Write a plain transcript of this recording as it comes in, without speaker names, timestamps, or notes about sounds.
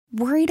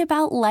Worried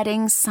about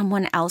letting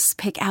someone else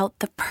pick out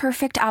the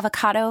perfect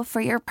avocado for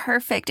your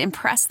perfect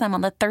impress them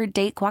on the third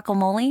date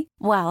guacamole?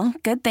 Well,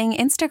 good thing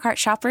Instacart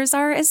shoppers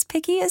are as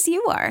picky as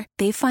you are.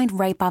 They find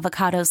ripe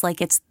avocados like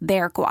it's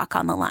their guac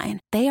on the line.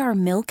 They are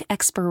milk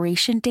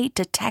expiration date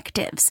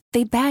detectives.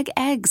 They bag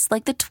eggs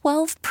like the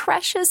 12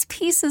 precious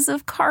pieces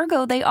of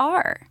cargo they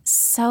are.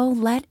 So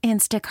let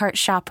Instacart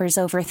shoppers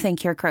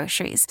overthink your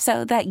groceries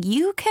so that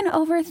you can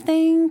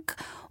overthink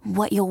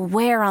what you'll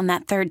wear on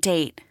that third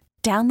date.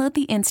 Download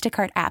the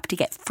Instacart app to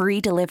get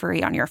free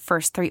delivery on your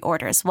first 3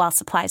 orders while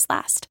supplies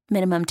last.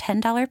 Minimum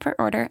 $10 per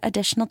order.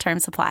 Additional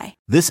terms apply.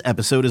 This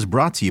episode is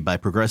brought to you by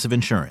Progressive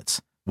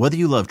Insurance. Whether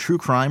you love true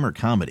crime or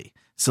comedy,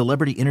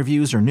 celebrity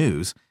interviews or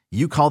news,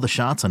 you call the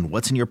shots on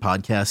what's in your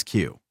podcast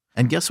queue.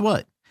 And guess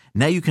what?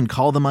 Now you can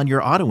call them on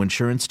your auto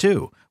insurance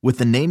too with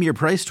the Name Your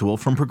Price tool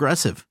from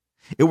Progressive.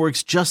 It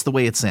works just the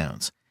way it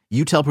sounds.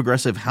 You tell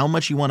Progressive how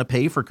much you want to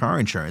pay for car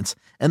insurance,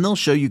 and they'll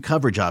show you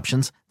coverage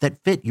options that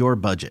fit your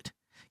budget.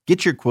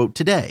 Get your quote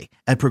today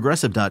at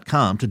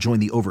Progressive.com to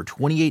join the over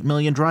 28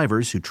 million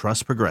drivers who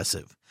trust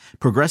Progressive.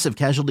 Progressive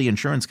Casualty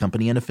Insurance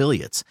Company and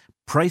Affiliates.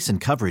 Price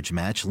and coverage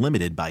match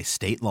limited by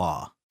state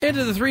law.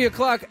 Into the 3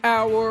 o'clock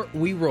hour,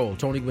 we roll.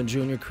 Tony Gwynn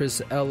Jr.,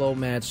 Chris Ello,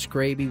 Matt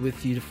Scraby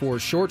with you for a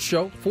short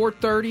show.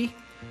 4:30,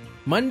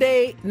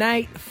 Monday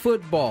Night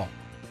Football.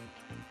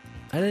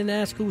 I didn't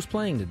ask who was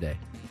playing today.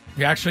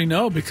 You actually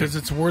know because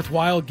it's a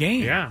worthwhile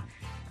game. Yeah.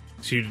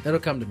 So that'll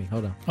come to me.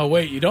 Hold on. Oh,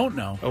 wait, you don't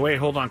know. Oh, wait,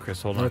 hold on,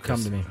 Chris. Hold on. It'll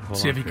come to me.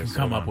 See if you can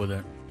come up with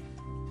it.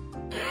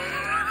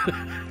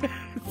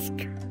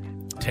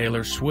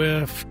 Taylor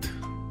Swift.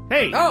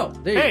 Hey. Oh,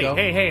 there you go.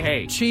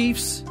 Hey.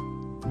 Chiefs.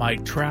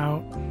 Mike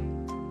Trout.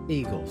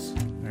 Eagles.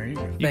 There you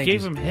go. You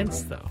gave him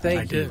hints, though.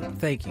 Thank you.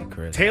 Thank you,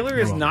 Chris. Taylor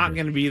is not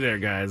going to be there,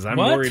 guys. I'm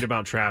What? worried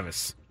about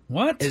Travis.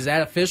 What? Is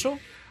that official?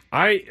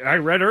 I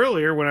read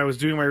earlier when I was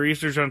doing my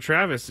research on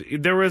Travis,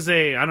 there was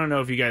I don't know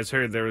if you guys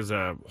heard, there was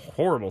a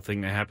horrible thing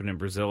that happened in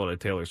Brazil at a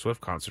Taylor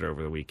Swift concert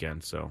over the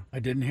weekend. So I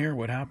didn't hear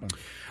what happened.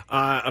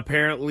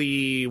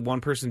 Apparently, one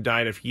person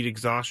died of heat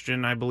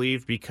exhaustion, I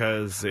believe,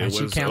 because it was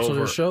she canceled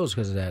her shows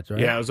because of that, right?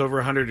 Yeah, it was over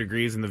 100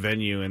 degrees in the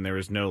venue, and there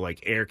was no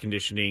air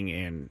conditioning,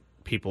 and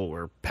people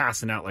were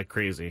passing out like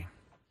crazy.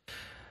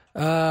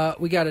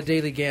 We got a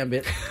Daily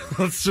Gambit.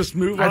 Let's just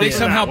move on. Are they to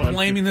somehow that one.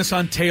 blaming this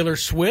on Taylor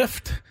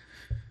Swift?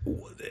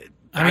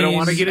 I don't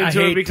want to get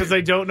into it because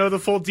I don't know the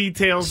full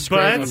details,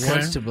 but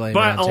wants to blame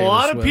but it on a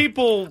lot Taylor of Swift.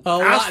 people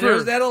asked for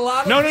There's that a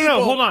lot of no,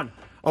 people. hold on.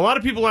 A lot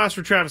of people asked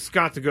for Travis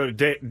Scott to go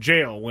to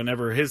jail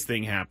whenever his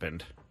thing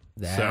happened.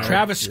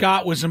 Travis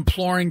Scott was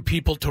imploring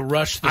people to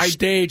rush the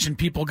stage, and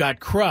people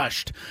got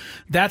crushed.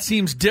 That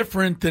seems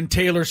different than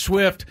Taylor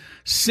Swift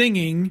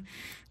singing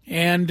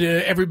and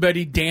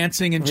everybody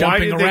dancing and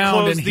jumping Why did around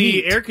they in close the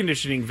heat. air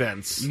conditioning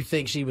vents? You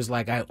think she was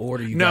like, I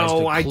order you guys to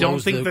No, close I don't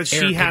think the that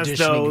air she has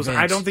conditioning those. vents.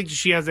 I don't think that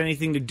she has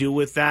anything to do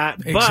with that.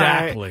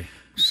 Exactly.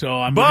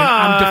 So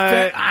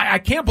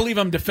I can't believe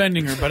I'm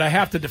defending her, but I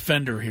have to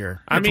defend her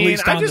here. I at mean,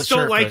 least I on just the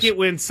don't like surface. it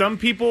when some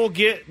people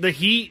get the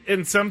heat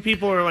and some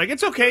people are like,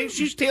 it's okay,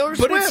 she's Taylor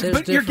Swift.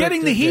 But you're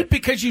getting the heat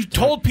because you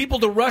told people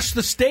to rush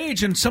the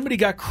stage and somebody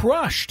got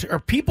crushed, or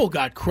people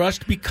got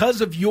crushed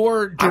because of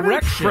your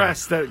direction. I'm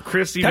impressed that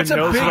Chris even That's a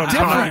knows big what I'm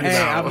difference. talking Hey,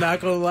 about. I'm not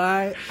going to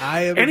lie.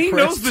 I am And he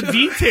knows impressed. the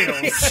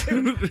details.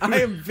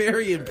 I am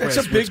very impressed.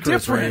 It's a big with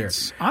Chris right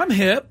difference. I'm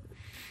hip.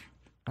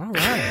 All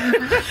right.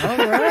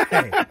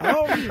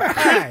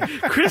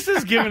 Chris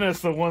is giving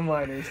us the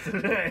one-liners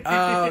today.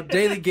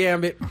 Daily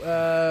Gambit. You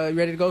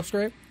ready to go,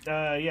 Scrape?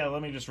 Yeah,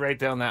 let me just write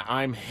down that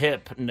I'm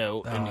hip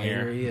note in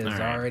here. Here he is. All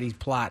right. Already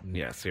plotting.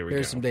 Yes, here we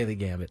Here's go. some Daily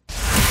Gambit.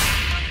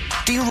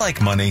 Do you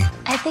like money?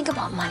 I think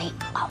about money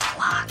a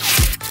lot.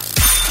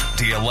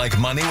 Do you like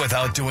money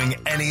without doing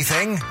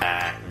anything?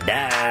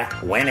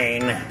 Winning.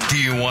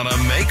 Do you want to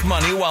make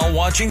money while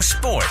watching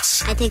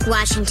sports? I think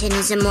Washington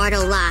is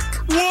immortal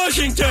luck.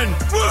 Washington!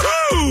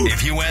 Woohoo!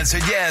 If you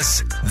answered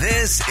yes,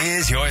 this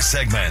is your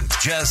segment.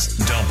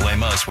 Just don't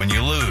blame us when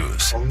you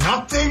lose.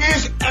 Nothing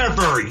is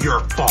ever your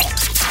fault.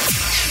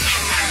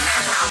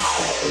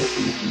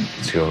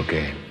 It's your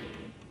game.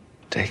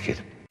 Take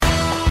it.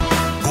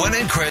 Gwynn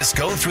and Chris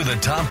go through the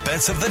top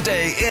bets of the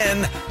day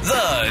in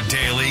the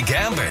Daily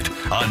Gambit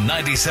on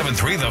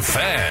 97.3 The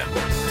Fan.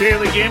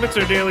 Daily Gambit's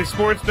our daily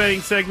sports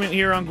betting segment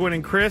here on Gwynn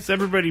and Chris.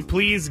 Everybody,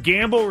 please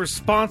gamble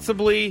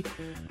responsibly.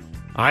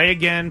 I,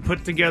 again,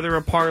 put together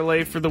a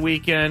parlay for the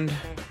weekend,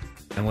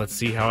 and let's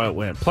see how it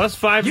went. Plus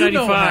 595.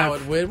 You know how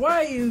it went.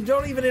 Why you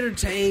don't even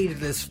entertain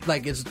this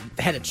like it's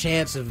had a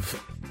chance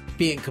of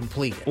being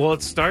completed? Well,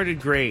 it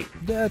started great.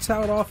 That's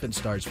how it often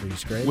starts for you,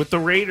 Scrape. With the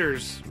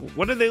Raiders.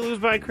 What did they lose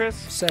by, Chris?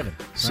 7.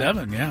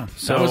 7, yeah.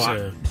 So that was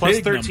a plus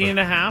big 13 and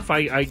number. a half.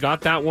 I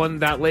got that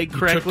leg You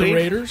correctly. took the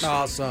Raiders?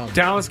 Awesome.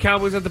 Dallas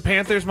Cowboys at the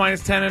Panthers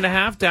minus 10 and a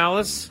half.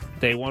 Dallas,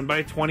 they won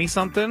by 20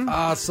 something.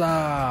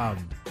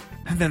 Awesome.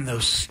 And then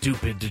those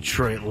stupid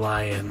Detroit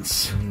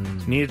Lions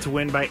needed to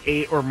win by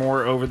 8 or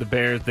more over the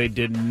Bears. They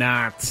did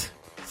not.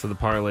 So the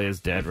parlay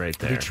is dead right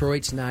there.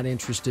 Detroit's not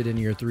interested in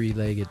your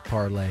 3-legged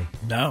parlay.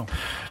 No.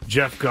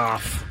 Jeff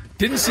Goff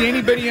Didn't see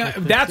anybody.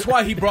 That's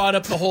why he brought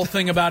up the whole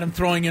thing about him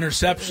throwing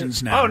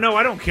interceptions now. Oh, no,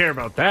 I don't care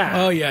about that.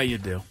 Oh, yeah, you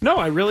do. No,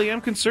 I really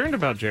am concerned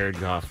about Jared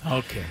Goff.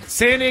 Okay.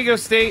 San Diego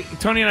State.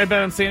 Tony and I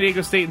bet on San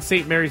Diego State and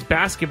St. Mary's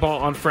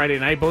basketball on Friday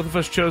night. Both of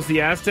us chose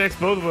the Aztecs.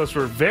 Both of us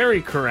were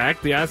very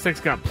correct. The Aztecs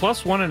got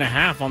plus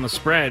 1.5 on the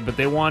spread, but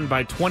they won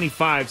by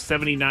 25,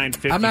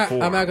 79-54. I'm not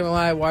going to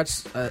lie. I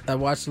watched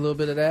a little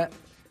bit of that.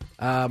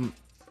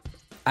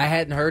 I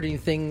hadn't heard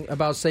anything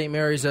about St.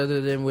 Mary's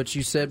other than what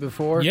you said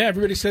before. Yeah,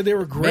 everybody said they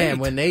were great. Man,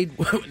 when they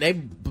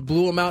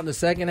blew them out in the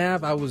second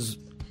half, I was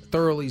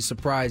thoroughly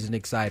surprised and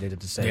excited at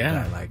the same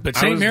time. But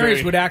St.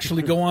 Mary's would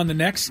actually go on the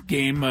next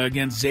game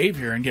against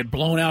Xavier and get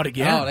blown out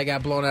again. Oh, they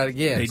got blown out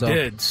again. They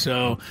did.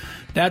 So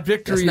that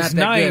victory is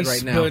nice,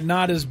 right now, but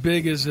not as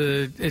big as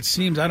it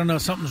seems. I don't know.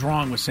 Something's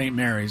wrong with St.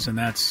 Mary's, and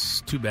that's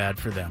too bad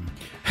for them.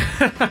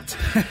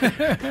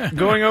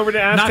 Going over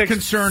to Aztecs. Not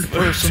concerned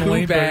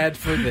personally. Too bad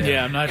for them.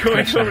 Yeah, I'm not going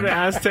concerned. over to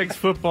Aztecs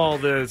football.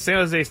 The San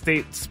Jose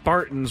State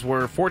Spartans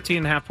were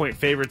 14.5-point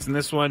favorites in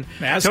this one.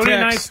 Aztecs. Tony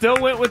and I still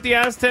went with the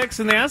Aztecs,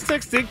 and the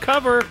Aztecs did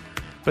cover,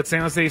 but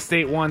San Jose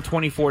State won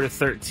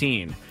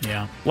 24-13.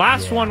 Yeah.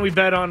 Last one we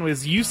bet on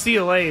was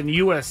UCLA and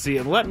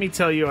USC, and let me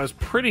tell you, I was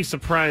pretty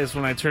surprised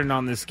when I turned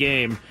on this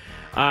game.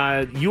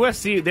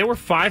 USC, they were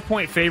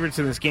 5-point favorites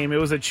in this game. It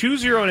was a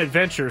choose your own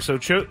adventure, so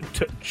Tony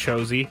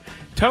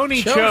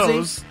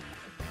chose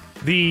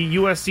the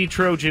USC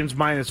Trojans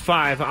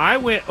 -5. I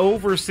went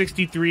over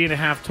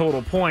 63.5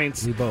 total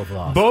points. We both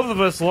lost. Both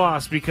of us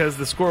lost because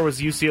the score was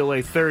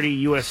UCLA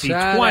 30, USC 20.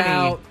 Shout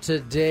out to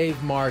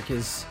Dave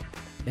Marcus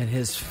and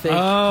his fake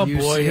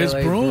UCLA his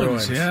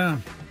Bruins. Yeah.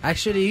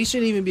 Actually, he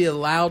shouldn't even be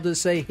allowed to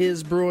say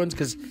his Bruins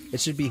because it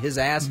should be his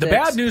Aztecs. The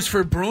bad news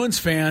for Bruins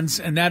fans,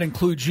 and that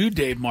includes you,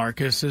 Dave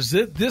Marcus, is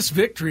that this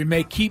victory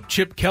may keep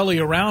Chip Kelly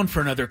around for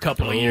another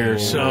couple of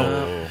years.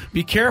 So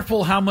be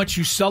careful how much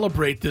you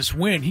celebrate this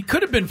win. He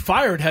could have been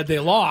fired had they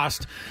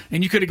lost,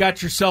 and you could have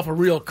got yourself a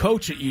real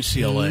coach at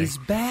UCLA. He's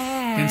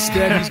back.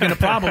 Instead, he's going to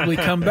probably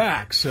come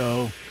back.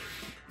 So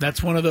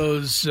that's one of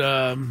those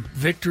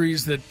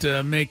victories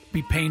that may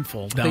be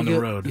painful down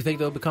the road. You think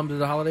they'll come to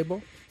the Holiday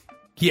Bowl?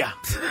 Yeah,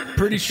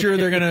 pretty sure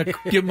they're going to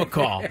give him a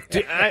call.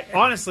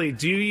 Honestly,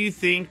 do you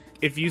think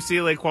if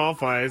UCLA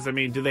qualifies, I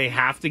mean, do they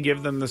have to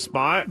give them the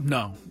spot?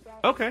 No.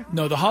 Okay.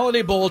 No, the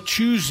Holiday Bowl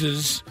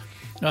chooses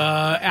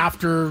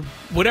after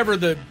whatever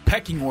the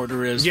pecking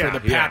order is for the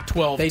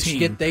Pac-12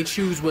 team. They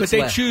choose what's left. But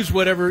they left. choose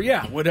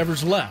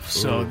whatever's left.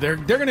 So they're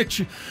going to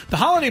choose. The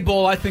Holiday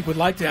Bowl, I think, would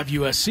like to have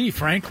USC,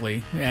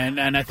 frankly, and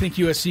I think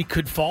USC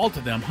could fall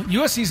to them.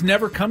 USC's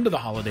never come to the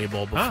Holiday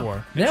Bowl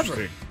before.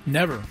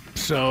 Never.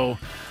 So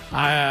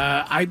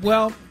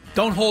well,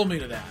 don't hold me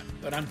to that,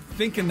 but I'm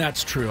thinking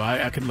that's true.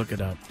 I can look it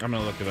up. I'm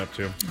going to look it up,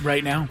 too.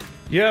 Right now?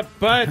 Yep,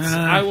 but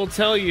I will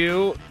tell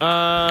you...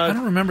 I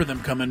don't remember them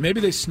coming. Maybe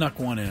they snuck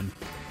one in.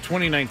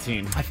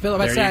 2019. I feel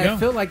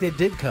like they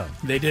did come.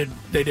 They did.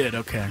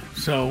 Okay.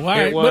 So, all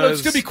right. But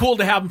it's going to be cool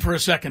to have them for a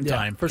second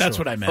time. That's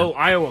what I meant. Oh,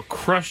 Iowa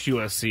crushed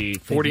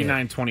USC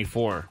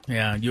 49-24.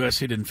 Yeah,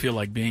 USC didn't feel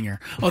like being here.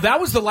 Oh, that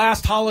was the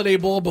last Holiday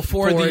Bowl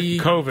before the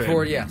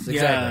COVID. Yes, exactly.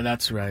 Yeah,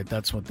 that's right.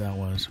 That's what that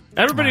was.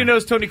 Everybody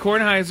knows Tony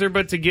Kornheiser,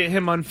 but to get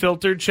him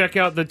unfiltered, check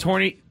out the The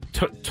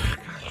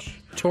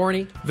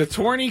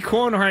Torny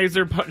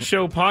Kornheiser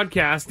Show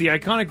podcast. The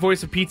iconic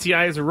voice of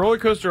PTI is a roller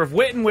coaster of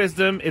wit and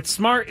wisdom. It's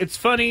smart, it's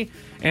funny,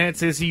 and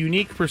it's his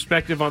unique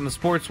perspective on the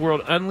sports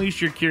world.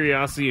 Unleash your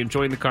curiosity and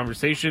join the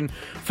conversation.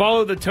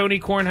 Follow the Tony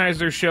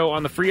Kornheiser Show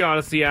on the free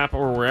Odyssey app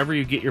or wherever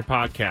you get your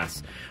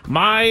podcasts.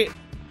 My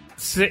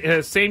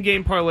same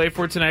game parlay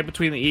for tonight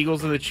between the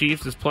Eagles and the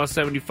Chiefs is plus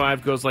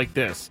 75. Goes like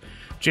this.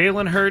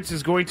 Jalen Hurts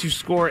is going to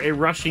score a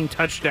rushing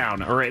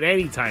touchdown or an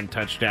anytime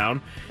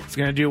touchdown. He's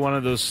going to do one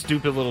of those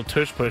stupid little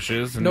tush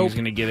pushes, and he's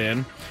going to get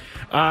in.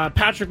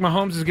 Patrick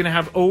Mahomes is going to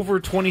have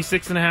over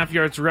 26.5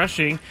 yards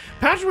rushing.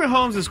 Patrick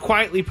Mahomes is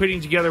quietly putting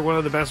together one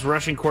of the best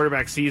rushing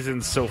quarterback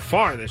seasons so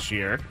far this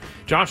year.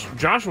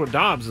 Joshua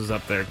Dobbs is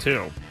up there,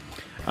 too.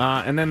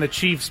 And then the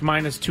Chiefs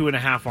minus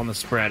 2.5 on the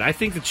spread. I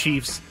think the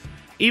Chiefs,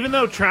 even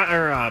though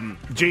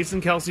Jason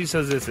Kelce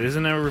says this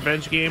isn't a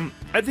revenge game,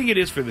 I think it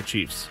is for the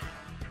Chiefs.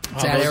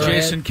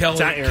 Jason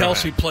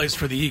Kelce plays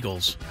for the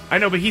Eagles. I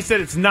know, but he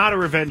said it's not a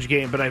revenge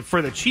game, but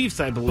for the Chiefs,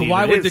 I believe. But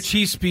why would the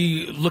Chiefs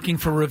be looking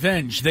for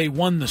revenge? They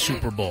won the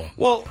Super Bowl.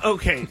 Well,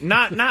 okay,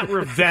 not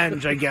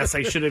revenge. I guess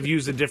I should have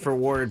used a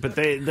different word, but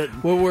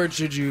what word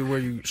should you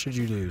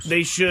use?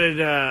 They should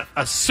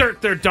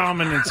assert their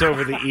dominance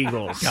over the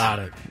Eagles. Got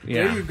it.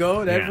 Yeah. There you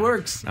go. That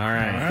works. All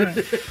right.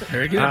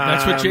 Very good.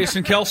 That's what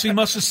Jason Kelce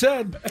must have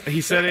said.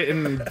 He said it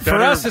in For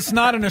us, it's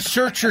not an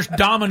assert your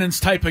dominance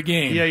type of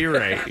game. Yeah, you're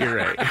right.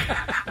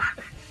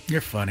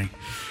 You're funny.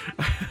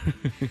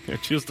 I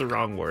choose the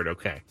wrong word.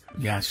 Okay.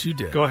 Yes, you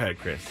did. Go ahead,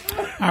 Chris.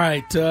 All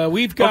right,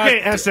 we've got...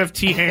 Okay,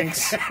 SFT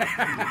Hanks.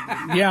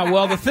 Yeah,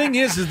 well, the thing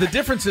is the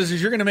difference is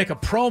you're going to make a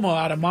promo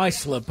out of my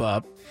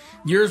slip-up.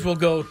 Yours will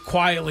go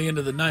quietly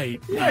into the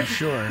night, I'm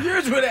sure.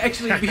 Yours would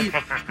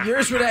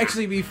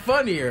actually be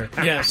funnier.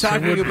 Yes,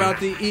 talking about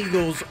the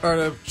Eagles or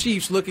the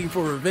Chiefs looking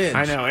for revenge.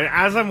 I know. And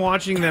as I'm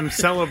watching them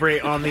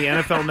celebrate on the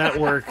NFL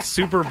Network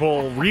Super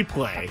Bowl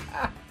replay,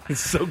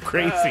 it's so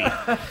crazy.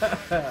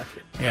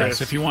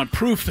 Yes, if you want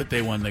proof that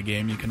they won the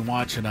game, you can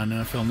watch it on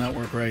NFL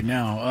Network right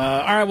now.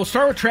 All right, we'll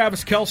start with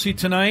Travis Kelce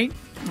tonight.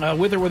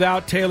 With or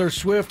without Taylor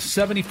Swift,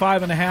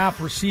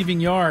 75.5 receiving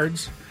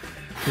yards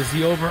is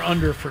the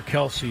over-under for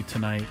Kelce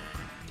tonight.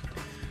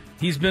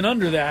 He's been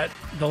under that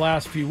the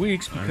last few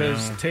weeks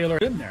because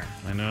Taylor's been there.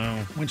 I know.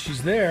 When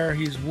she's there,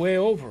 he's way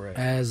over it.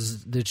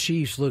 As the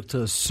Chiefs look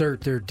to assert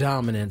their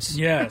dominance,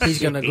 yes,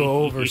 he's going to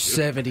go over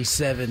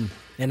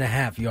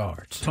 77.5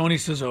 yards. Tony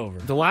says over.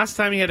 The last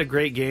time he had a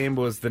great game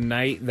was the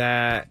night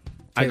that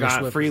Taylor I got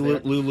Swift free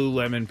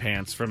Lululemon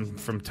pants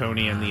from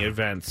Tony in the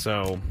event.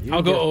 So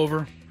I'll go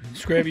over.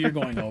 Scrappy, you're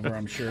going over,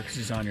 I'm sure, because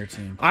he's on your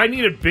team. I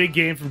need a big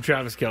game from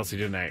Travis Kelce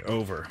tonight.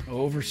 Over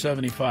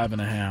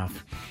 75.5.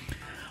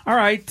 All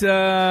right,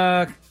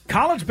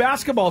 college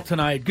basketball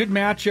tonight. Good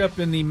matchup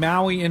in the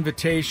Maui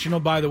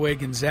Invitational. By the way,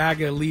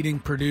 Gonzaga leading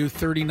Purdue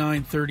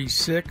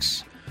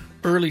 39-36,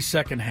 early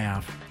second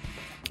half.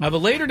 But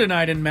later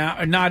tonight,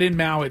 not in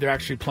Maui, they're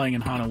actually playing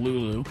in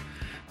Honolulu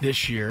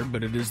this year,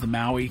 but it is the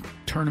Maui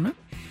tournament.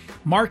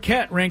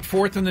 Marquette ranked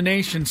 4th in the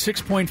nation,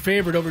 6-point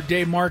favorite over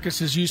Dave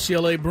Marcus's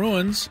UCLA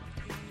Bruins.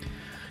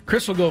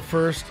 Chris will go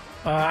first.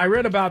 I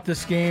read about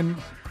this game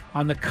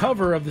on the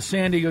cover of the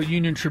San Diego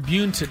Union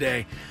Tribune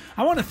today.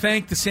 I want to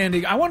thank the San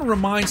Diego. I want to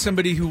remind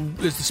somebody who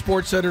is the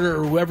sports editor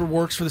or whoever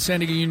works for the San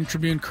Diego Union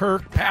Tribune,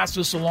 Kirk, pass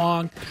this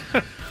along.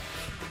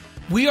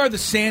 We are the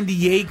San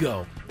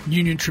Diego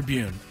Union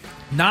Tribune,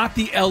 not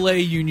the LA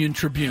Union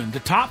Tribune. The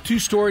top two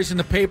stories in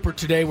the paper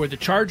today were the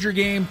Charger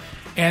game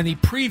and the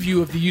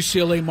preview of the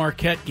UCLA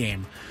Marquette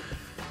game.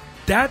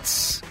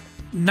 That's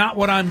not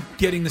what I'm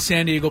getting the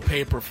San Diego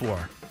paper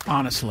for,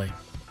 honestly.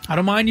 I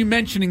don't mind you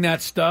mentioning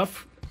that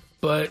stuff,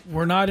 but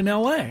we're not in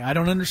LA. I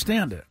don't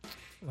understand it.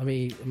 I'm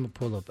going to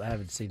pull up. I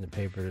haven't seen the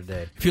paper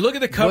today. If you look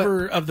at the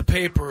cover of the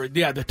paper,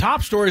 yeah, the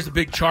top story is the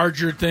big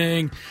Charger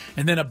thing,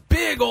 and then a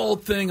big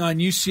old thing on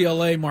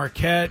UCLA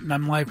Marquette, and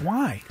I'm like,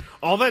 why?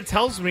 All that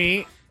tells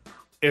me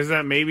is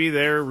that maybe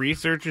their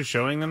research is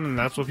showing them, and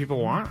that's what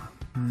people want.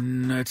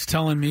 It's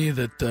telling me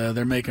that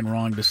they're making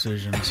wrong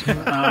decisions.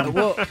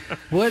 Well,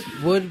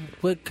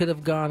 what could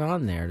have gone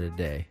on there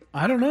today?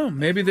 I don't know.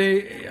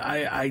 Maybe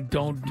I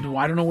don't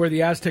know where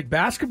the Aztec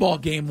basketball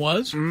game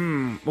was.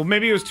 Well,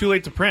 maybe it was too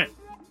late to print.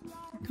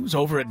 It was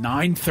over at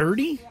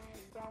 9:30.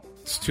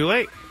 It's too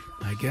late,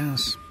 I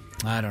guess.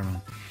 I don't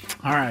know.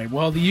 All right.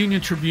 Well, the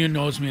Union Tribune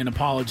owes me an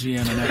apology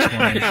and an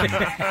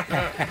explanation.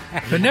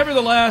 But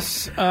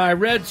nevertheless, I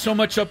read so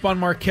much up on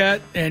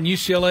Marquette and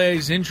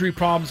UCLA's injury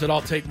problems that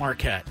I'll take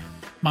Marquette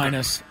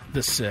minus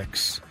the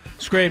 6.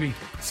 Scraby.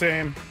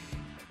 Same.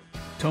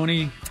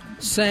 Tony.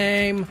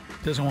 Same.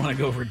 Doesn't want to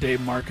go for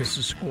Dave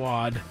Marcus's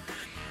squad.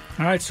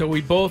 All right. So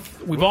we've all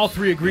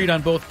three agreed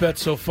on both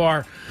bets so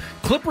far.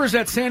 Clippers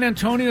at San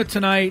Antonio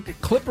tonight.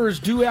 Clippers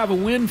do have a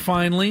win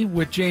finally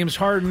with James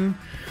Harden.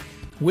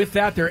 With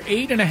that, they're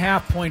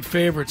 8.5-point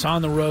favorites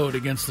on the road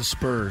against the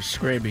Spurs.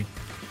 Scraby.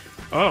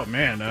 Oh,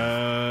 man.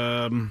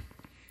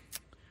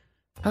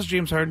 How's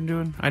James Harden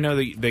doing? I know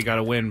they got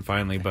a win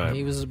finally, but...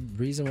 He was the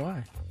reason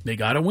why. They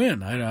got a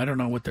win. I don't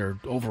know what their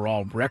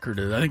overall record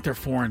is. I think they're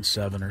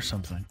 4-7 or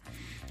something.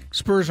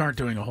 Spurs aren't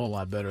doing a whole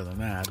lot better than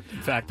that.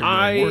 In fact, they're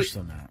doing worse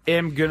than that. I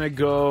am going to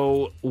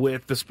go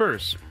with the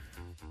Spurs.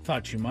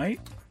 Thought you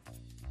might.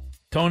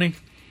 Tony?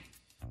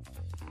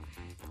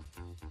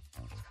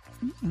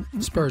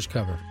 Spurs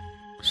cover.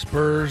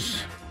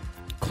 Spurs.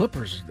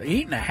 Clippers.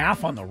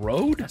 8.5 on the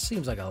road? That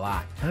seems like a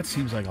lot. That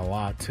seems like a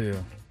lot, too.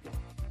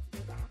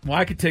 Well,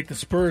 I could take the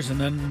Spurs,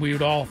 and then we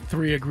would all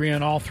three agree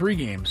on all three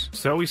games.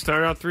 So we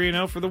start out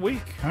 3-0 for the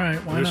week. All right,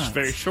 why not? It's a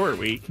very short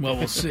week. Well,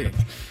 we'll see.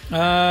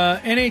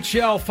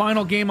 NHL,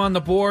 final game on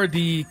the board.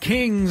 The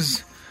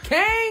Kings.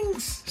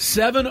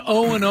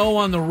 7-0-0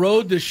 on the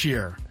road this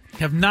year.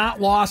 Have not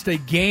lost a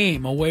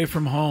game away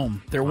from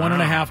home. They're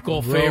 1.5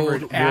 goal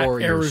favorite at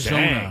Arizona.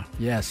 Dang.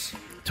 Yes.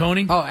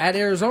 Tony? Oh, at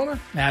Arizona?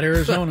 At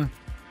Arizona.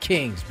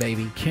 Kings,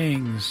 baby.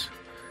 Kings.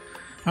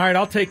 All right,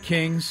 I'll take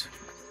Kings.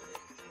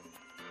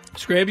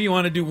 Scraby, you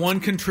want to do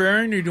one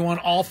contrarian, or do you want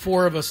all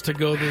three of us to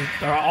go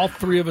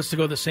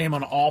the same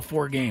on all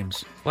 4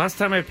 games? Last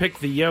time I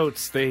picked the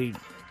Yotes, they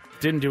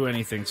didn't do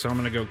anything, so I'm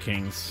going to go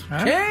Kings.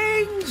 Right.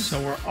 Kings!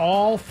 So we're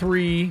all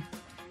 3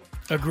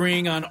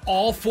 agreeing on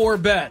all 4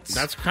 bets.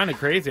 That's kind of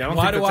crazy. I don't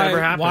think that's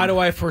ever happened. Why do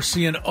I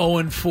foresee an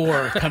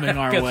 0-4 coming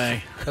our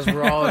way? Because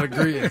we're all in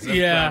agreement. That's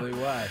probably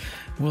why.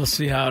 We'll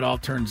see how it all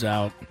turns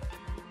out.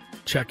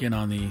 Check in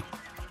on the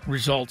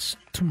results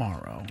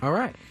tomorrow. All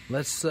right.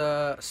 Let's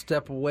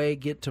step away,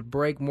 get to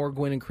break. More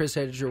Gwynn and Chris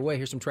headed your way.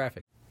 Here's some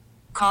traffic.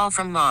 Call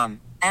from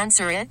mom.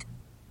 Answer it.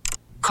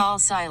 Call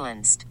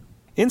silenced.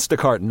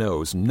 Instacart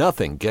knows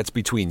nothing gets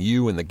between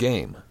you and the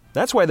game.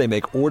 That's why they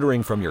make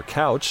ordering from your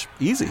couch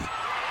easy.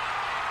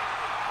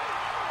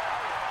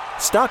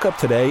 Stock up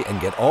today and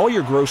get all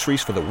your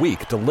groceries for the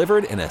week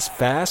delivered in as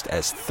fast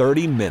as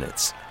 30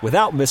 minutes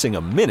without missing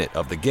a minute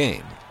of the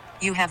game.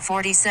 You have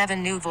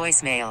 47 new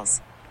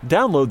voicemails.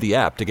 Download the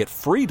app to get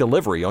free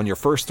delivery on your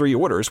first 3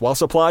 orders while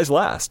supplies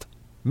last.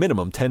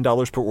 Minimum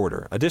 $10 per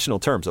order. Additional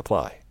terms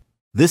apply.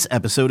 This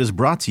episode is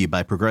brought to you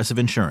by Progressive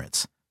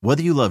Insurance.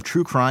 Whether you love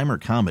true crime or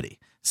comedy,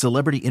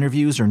 celebrity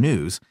interviews or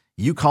news,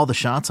 you call the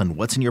shots on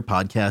what's in your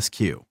podcast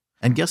queue.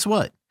 And guess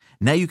what?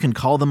 Now you can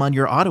call them on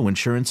your auto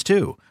insurance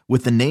too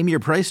with the Name Your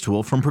Price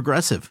tool from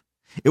Progressive.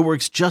 It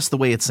works just the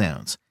way it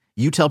sounds.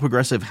 You tell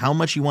Progressive how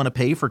much you want to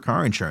pay for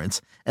car insurance,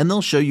 and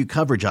they'll show you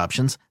coverage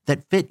options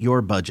that fit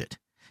your budget.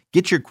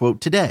 Get your quote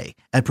today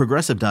at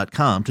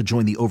Progressive.com to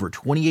join the over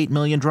 28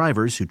 million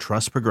drivers who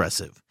trust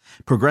Progressive.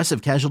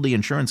 Progressive Casualty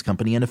Insurance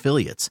Company and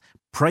Affiliates.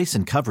 Price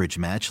and coverage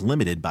match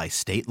limited by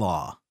state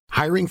law.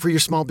 Hiring for your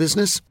small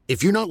business?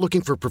 If you're not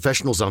looking for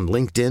professionals on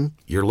LinkedIn,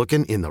 you're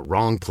looking in the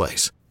wrong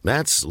place.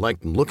 That's like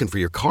looking for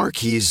your car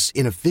keys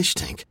in a fish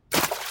tank.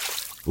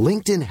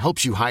 LinkedIn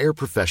helps you hire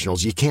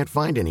professionals you can't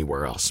find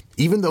anywhere else,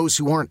 even those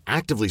who aren't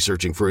actively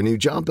searching for a new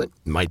job but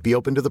might be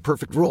open to the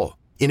perfect role.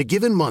 In a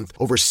given month,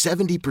 over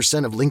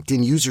 70% of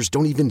LinkedIn users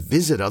don't even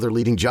visit other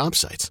leading job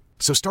sites.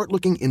 So start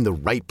looking in the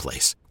right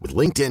place. With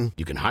LinkedIn,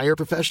 you can hire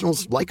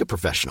professionals like a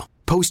professional.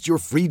 Post your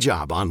free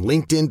job on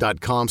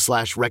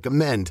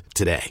linkedin.com/recommend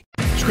today.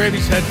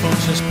 Scraby's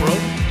headphones just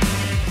broke.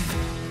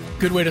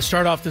 Good way to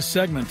start off this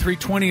segment.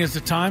 3:20 is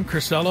the time.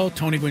 Chris Ello,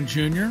 Tony Gwynn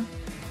Jr.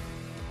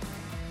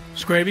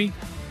 Scraby,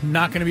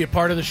 not going to be a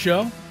part of the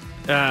show.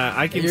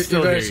 I can You're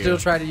still going hear to still you.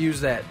 try to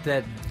use that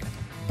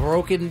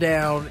broken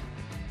down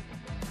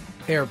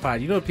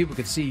AirPod. You know people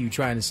could see you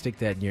trying to stick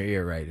that in your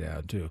ear right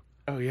now, too.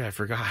 Oh, yeah, I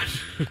forgot.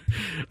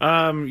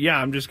 Yeah,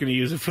 I'm just going to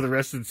use it for the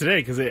rest of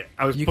today because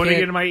I was putting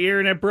it in my ear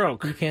and it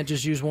broke. You can't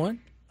just use one?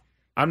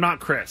 I'm not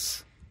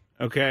Chris,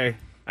 okay?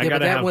 I yeah, gotta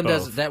but that have one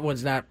both. that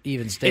one's not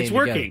even staying It's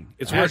working. together.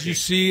 It's As working. you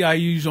see, I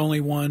use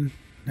only one,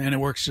 and it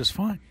works just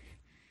fine.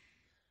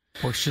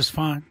 Works just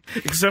fine.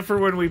 Except for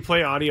when we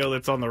play audio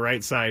that's on the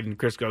right side and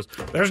Chris goes,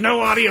 there's no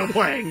audio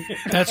playing.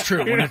 That's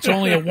true. When it's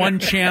only a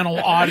one-channel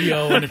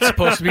audio and it's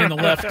supposed to be in the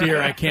left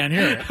ear, I can't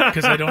hear it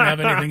because I don't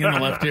have anything in the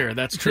left ear.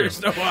 That's true.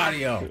 There's no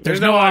audio.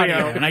 There's no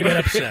audio, and I get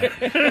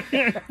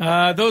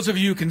upset. Those of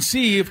you who can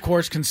see, of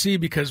course, can see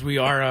because we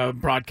are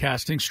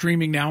broadcasting,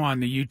 streaming now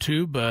on the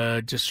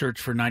YouTube. Just search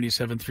for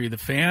 97.3 The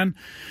Fan.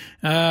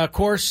 Of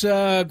course,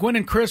 Gwynn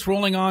and Chris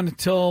rolling on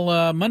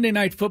until Monday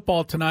Night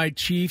Football tonight,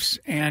 Chiefs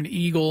and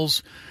Eagles.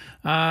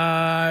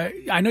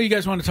 I know you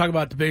guys want to talk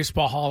about the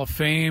Baseball Hall of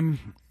Fame.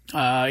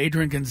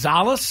 Adrian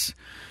Gonzalez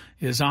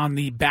is on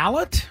the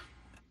ballot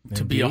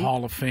to be a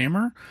Hall of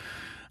Famer.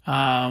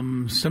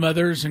 Some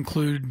others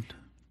include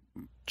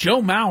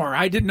Joe Mauer.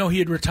 I didn't know he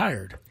had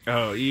retired.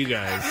 Oh, you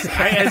guys.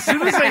 As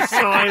soon as I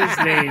saw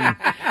his name,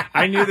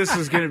 I knew this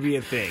was going to be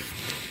a thing.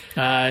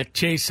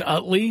 Chase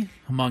Utley,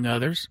 among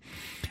others.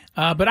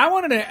 But I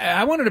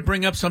wanted to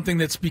bring up something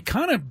that's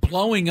kind of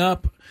blowing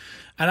up.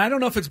 And I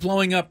don't know if it's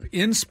blowing up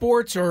in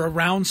sports or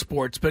around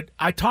sports, but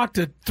I talked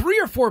to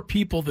 3 or 4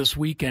 people this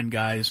weekend,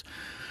 guys,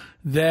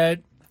 that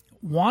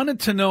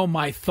wanted to know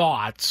my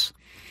thoughts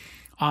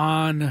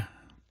on,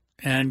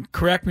 and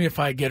correct me if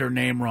I get her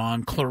name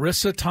wrong,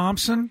 Clarissa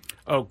Thompson.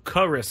 Oh,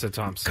 Carissa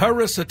Thompson.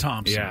 Carissa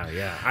Thompson.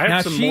 Yeah. I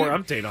have some more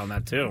update on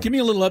that, too. Give me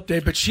a little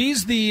update, but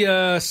she's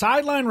the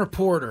sideline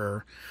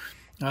reporter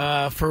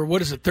for,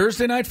 what is it,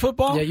 Thursday Night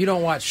Football? Yeah, you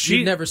don't watch.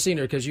 You've never seen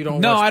her because you don't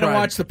watch No, I Prime. don't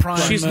watch the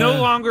Prime. She's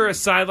no longer a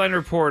sideline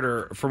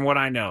reporter, from what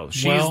I know.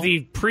 She's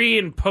the pre-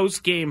 and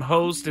post-game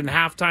host and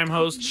halftime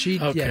host.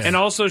 Yes. And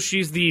also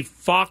she's the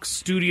Fox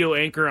studio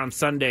anchor on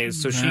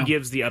Sundays, so she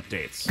gives the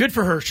updates. Good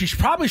for her. She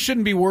probably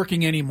shouldn't be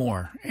working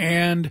anymore.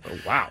 And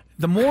wow.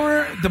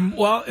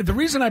 The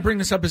reason I bring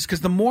this up is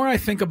because the more I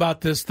think about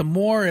this, the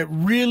more it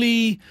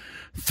really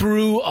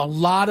threw a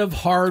lot of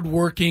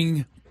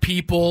hardworking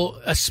people,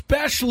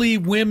 especially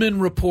women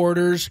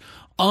reporters,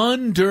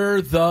 under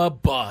the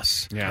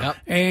bus. Yeah. Yep.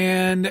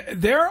 And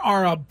there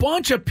are a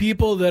bunch of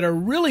people that are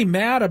really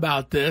mad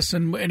about this.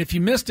 And if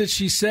you missed it,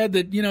 she said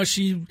that,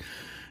 she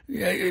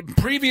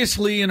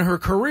previously in her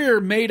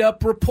career made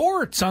up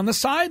reports on the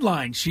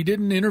sideline. She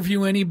didn't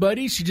interview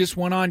anybody. She just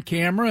went on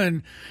camera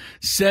and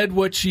said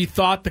what she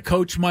thought the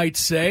coach might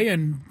say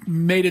and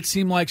made it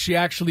seem like she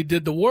actually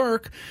did the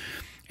work.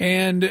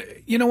 And,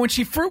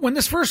 when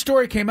this first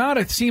story came out,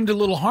 it seemed a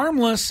little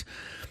harmless.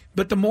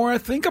 But the more I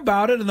think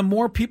about it and the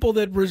more people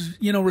that,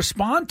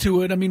 respond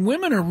to it,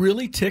 women are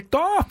really ticked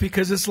off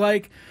because it's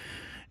like,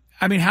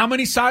 how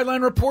many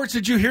sideline reports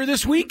did you hear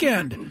this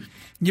weekend?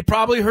 You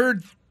probably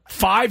heard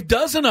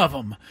 6 of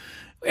them.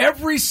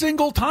 Every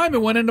single time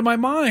it went into my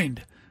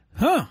mind.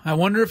 I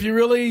wonder if you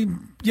really,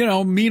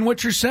 mean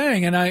what you're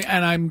saying. And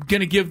I'm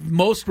going to give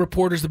most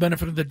reporters the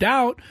benefit of the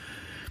doubt.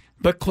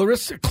 But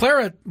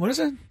Clara, what is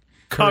it?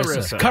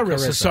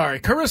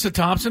 Carissa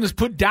Thompson has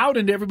put doubt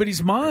into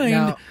everybody's mind.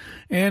 Now,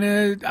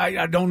 and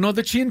I don't know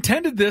that she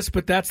intended this,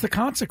 but that's the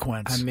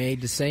consequence. I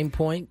made the same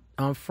point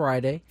on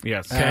Friday.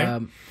 Yes. Okay.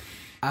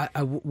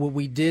 What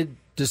we did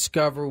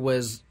discover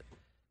was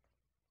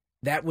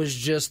that was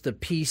just the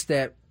piece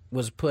that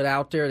was put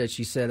out there that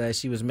she said that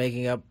she was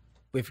making up.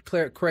 If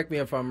correct me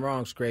if I'm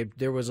wrong, Scrape,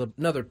 there was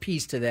another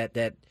piece to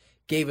that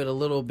gave it a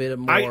little bit of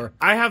more.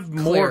 I have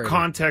more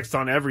context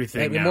on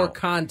everything now. More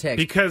context.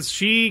 Because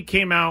she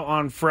came out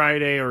on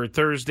Friday or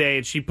Thursday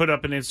and she put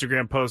up an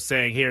Instagram post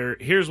saying,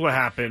 here's what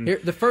happened.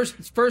 The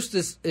first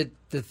is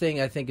the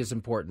thing I think is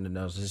important to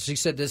know. Is she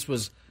said this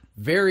was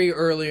very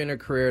early in her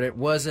career and it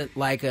wasn't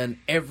like an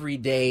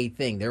everyday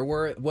thing. There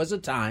was a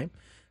time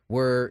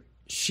where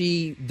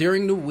she,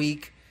 during the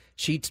week,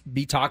 she'd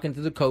be talking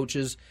to the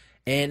coaches,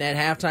 and at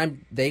halftime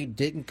they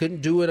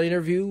couldn't do an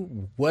interview,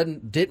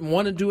 didn't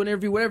want to do an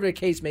interview, whatever the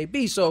case may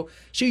be. So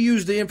she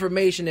used the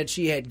information that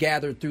she had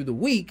gathered through the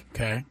week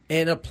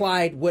and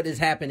applied what is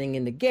happening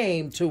in the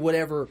game to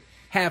whatever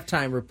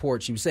halftime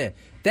report she was saying.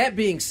 That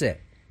being said,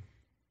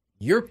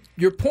 your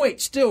point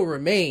still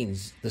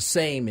remains the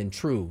same and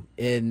true.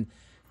 In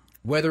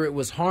whether it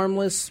was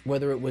harmless,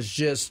 whether it was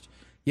just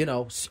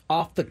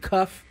off the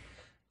cuff.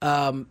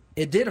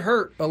 It did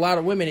hurt a lot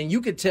of women, and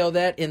you could tell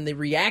that in the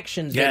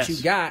reactions that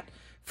you got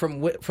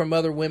from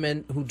other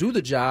women who do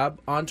the job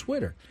on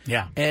Twitter.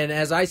 Yeah. And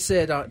as I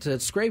said to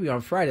Scraby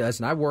on Friday,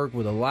 listen, I work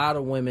with a lot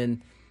of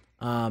women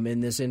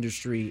in this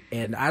industry,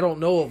 and I don't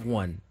know of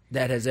one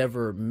that has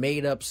ever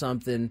made up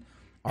something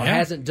or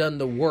hasn't done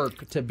the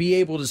work to be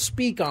able to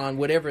speak on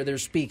whatever they're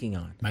speaking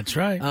on. That's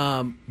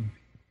right.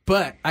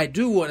 But I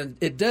do want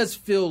to, it does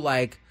feel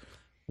like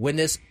when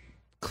this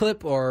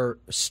clip or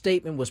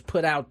statement was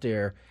put out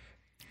there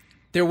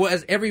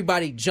was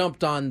everybody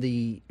jumped on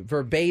the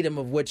verbatim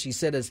of what she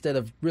said instead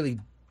of really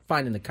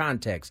finding the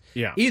context.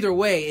 Yeah. Either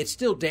way, it's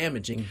still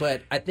damaging,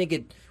 but I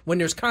think when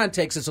there's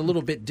context, it's a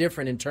little bit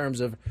different in terms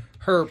of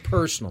her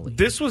personally.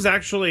 This was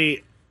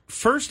actually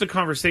first a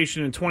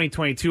conversation in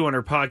 2022 on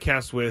her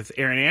podcast with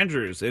Erin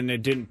Andrews, and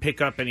it didn't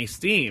pick up any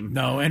steam.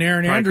 No, and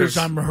Erin Andrews,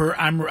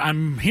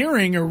 I'm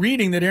hearing or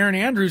reading that Erin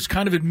Andrews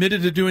kind of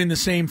admitted to doing the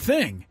same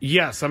thing.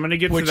 Yes, I'm going to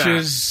get to that. Which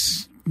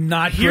is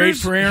not great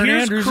for Erin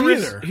Andrews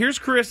either. Here's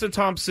Carissa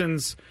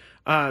Thompson's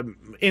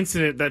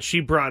incident that she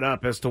brought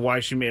up as to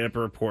why she made up a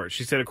report.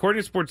 She said,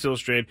 according to Sports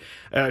Illustrated,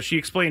 she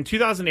explained, in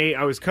 2008,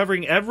 I was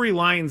covering every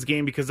Lions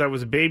game because I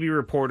was a baby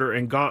reporter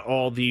and got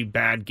all the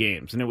bad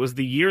games. And it was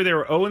the year they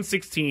were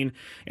 0-16,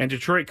 and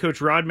Detroit coach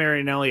Rod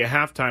Marinelli at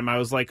halftime, I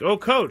was like, oh,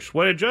 coach,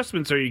 what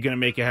adjustments are you going to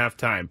make at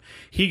halftime?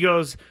 He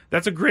goes,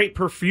 that's a great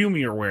perfume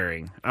you're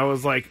wearing. I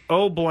was like,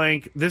 oh,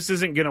 blank, this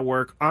isn't going to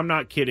work. I'm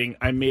not kidding.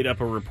 I made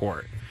up a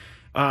report.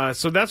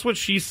 So that's what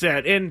she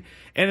said. And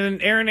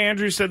then Erin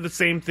Andrews said the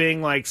same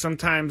thing, like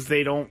sometimes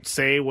they don't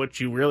say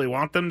what you really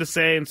want them to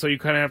say, and so you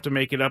kind of have to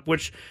make it up,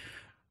 which,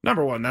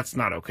 number one, that's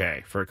not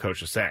okay for a coach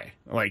to say.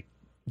 Like,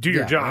 do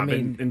your job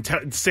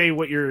and say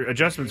what your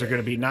adjustments are going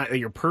to be, not that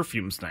your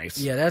perfume's nice.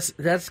 Yeah, that's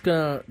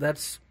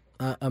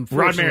unfortunately...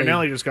 Rod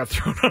Marinelli just got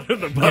thrown under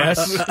the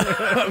bus.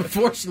 Yes.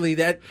 Unfortunately,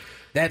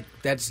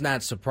 that's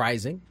not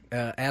surprising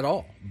at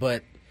all,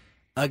 but...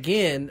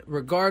 Again,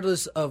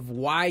 regardless of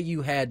why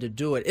you had to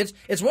do it,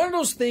 it's one of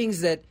those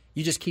things that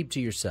you just keep to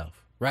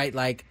yourself, right?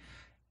 Like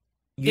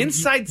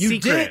inside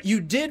secret. You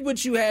did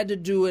what you had to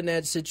do in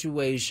that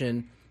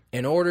situation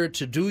in order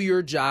to do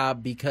your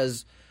job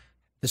because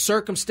the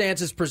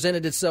circumstances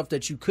presented itself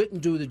that you couldn't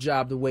do the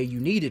job the way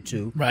you needed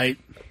to. Right.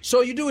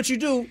 So you do what you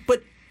do,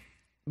 but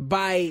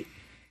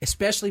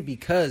especially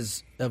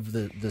because of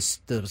the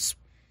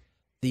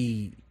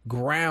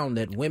ground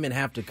that women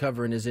have to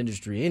cover in this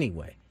industry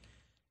anyway.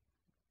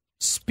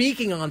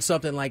 Speaking on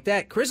something like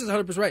that, Chris is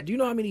 100% right. Do you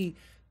know how many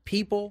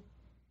people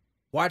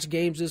watch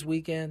games this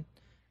weekend?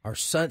 Or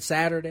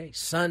Saturday,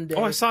 Sunday?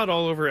 Oh, I saw it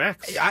all over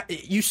X.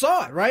 You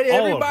saw it, right?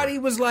 All Everybody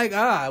was like,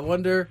 I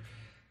wonder.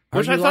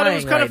 Which I thought it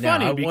was kind of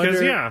funny now?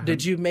 because,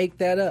 did you make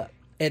that up?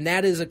 And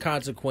that is a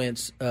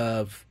consequence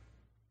of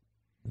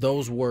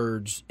those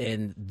words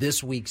in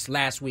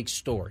last week's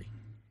story.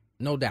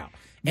 No doubt.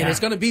 And it's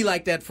going to be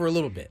like that for a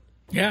little bit.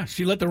 Yeah,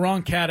 she let the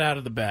wrong cat out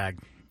of the bag.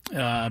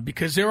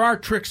 Because there are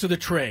tricks of the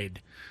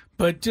trade,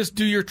 but just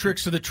do your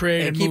tricks of the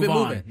trade and keep move it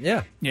on. Moving.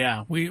 Yeah,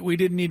 yeah. We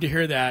didn't need to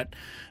hear that.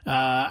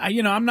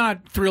 I'm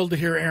not thrilled to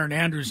hear Erin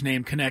Andrews'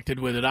 name connected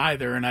with it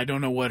either, and I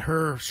don't know what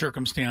her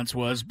circumstance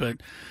was, but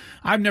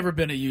I've never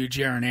been a huge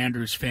Erin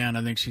Andrews fan.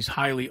 I think she's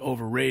highly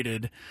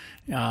overrated.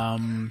 Tell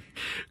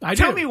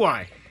me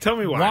why.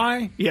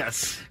 Why?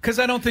 Yes, because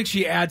I don't think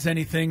she adds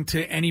anything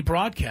to any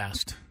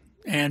broadcast,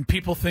 and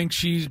people think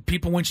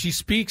when she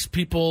speaks,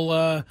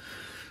 people.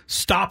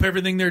 Stop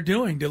everything they're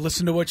doing to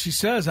listen to what she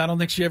says. I don't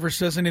think she ever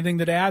says anything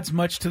that adds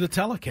much to the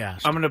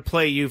telecast. I'm going to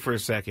play you for a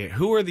second.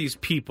 Who are these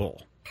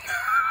people?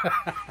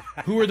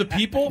 Who are the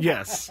people?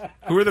 Yes.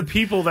 Who are the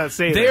people that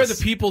say They are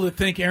the people that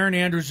think Erin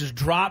Andrews is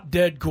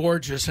drop-dead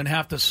gorgeous and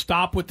have to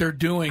stop what they're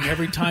doing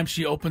every time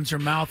she opens her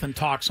mouth and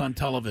talks on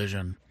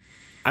television.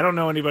 I don't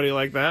know anybody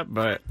like that,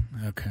 but...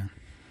 Okay.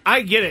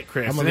 I get it,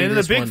 Chris. I'm And gonna in leave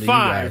the this one Big to you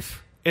guys.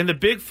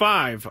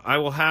 Five, I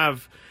will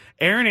have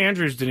Erin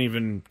Andrews didn't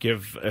even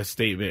give a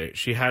statement.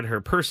 She had her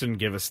person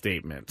give a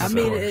statement. I So-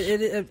 mean,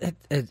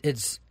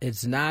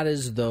 it's not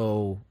as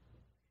though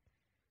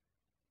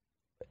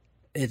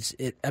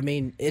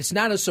it's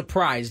not a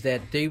surprise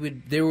that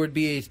there would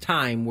be a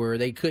time where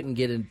they couldn't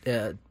get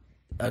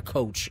a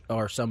coach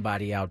or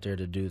somebody out there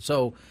to do it.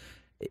 So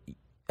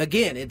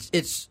again,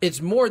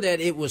 it's more that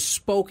it was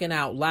spoken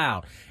out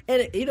loud,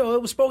 and it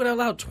was spoken out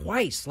loud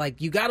twice. Like,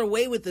 you got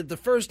away with it the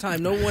first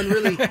time. No one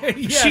really.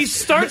 Yes. She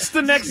starts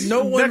the next.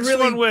 No one next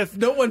really. one with.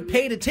 No one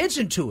paid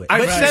attention to it.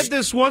 I've But said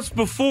this once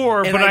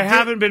before, and but I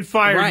haven't been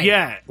fired right.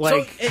 yet.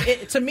 Like, so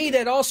to me,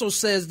 that also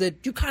says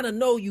that you kind of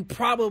know you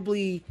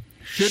probably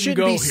shouldn't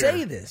go be here.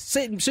 saying this.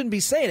 Shouldn't be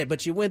saying it,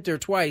 but you went there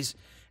twice,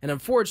 and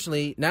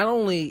unfortunately, not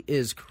only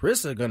is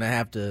Carissa going to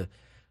have to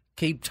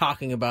keep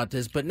talking about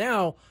this, but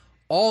now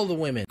all the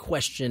women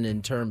question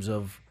in terms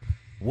of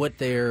what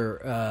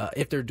they're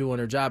if they're doing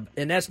their job,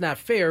 and that's not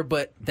fair.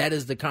 But that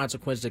is the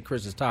consequence that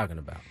Chris is talking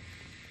about.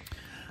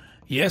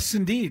 Yes,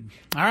 indeed.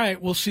 All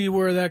right, we'll see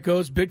where that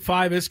goes. Big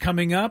Five is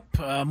coming up.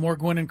 More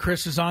Gwynn and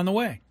Chris is on the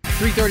way.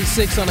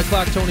 3:36 on the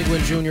clock. Tony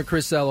Gwynn Jr.,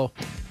 Chris Ello,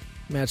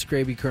 Matt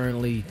Scraby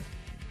currently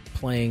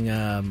playing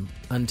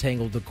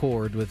Untangled the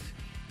Cord with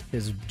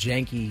his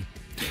janky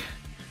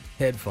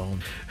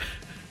headphones.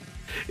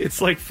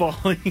 it's like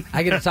falling.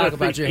 I get to talk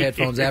about your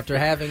headphones after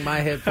having my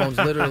headphones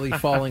literally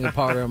falling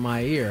apart on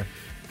my ear.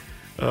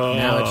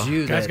 Now it's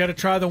you. Guys got to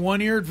try the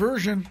one-eared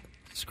version.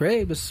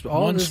 Scrabe is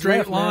all One that's straight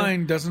left,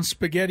 line doesn't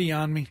spaghetti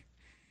on me.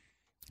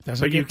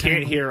 Doesn't But you get can't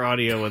tangled. hear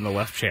audio in the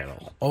left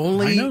channel.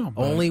 Only, I know,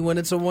 but- only when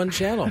it's a one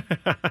channel.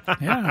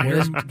 Yeah,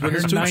 when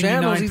it's two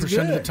channels, he's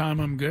 99% of the good. time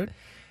I'm good.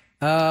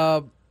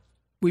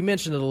 We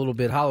mentioned it a little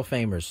bit. Hall of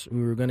Famers.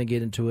 We were going to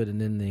get into it,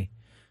 and then the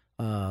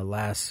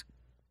last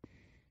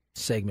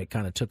segment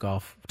kind of took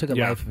a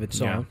life of its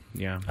own.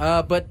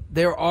 Yeah. But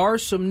there are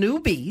some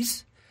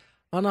newbies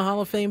on the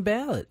Hall of Fame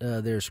ballot.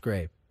 There,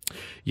 Scrape.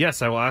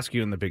 Yes, I will ask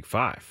you in the Big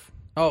Five.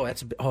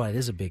 It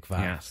is a big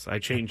five. Yes, I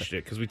changed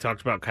it because we talked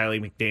about Kylie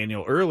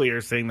McDaniel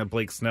earlier, saying that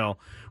Blake Snell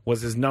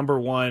was his number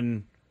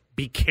one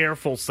be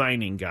careful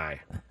signing guy.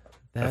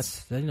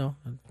 That's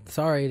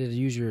sorry to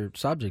use your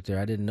subject there.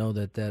 I didn't know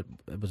that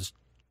was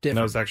different.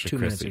 That was actually 2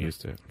 Chris minutes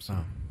that ago. used it. So.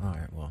 Oh, all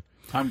right, well.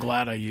 I'm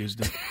glad I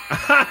used it.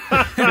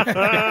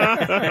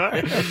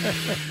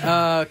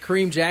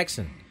 Kareem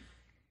Jackson.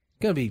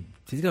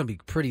 He's gonna be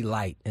pretty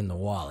light in the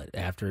wallet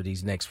after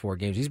these next 4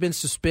 games. He's been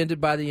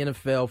suspended by the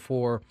NFL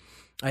for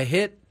a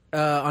hit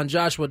on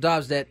Joshua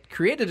Dobbs that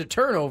created a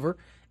turnover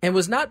and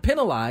was not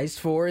penalized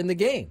for in the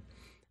game.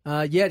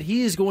 Yet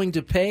he is going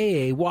to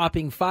pay a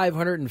whopping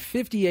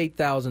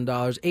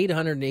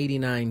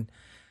 $558,000,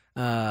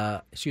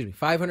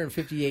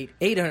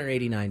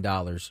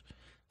 $889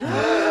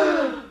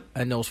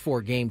 in those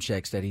 4 game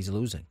checks that he's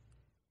losing.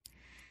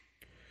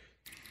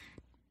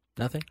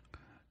 Nothing?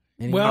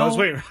 Well,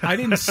 I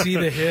didn't see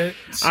the hit.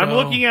 So. I'm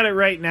looking at it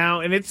right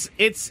now, and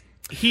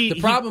the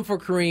problem for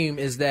Kareem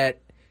is that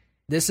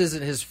this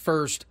isn't his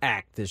first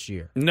act this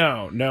year.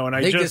 No, and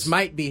I think this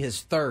might be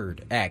his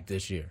 3rd act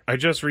this year. I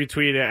just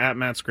retweeted it at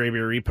Matt Scraby,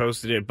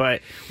 reposted it.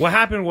 But what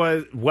happened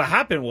was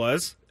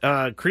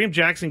Kareem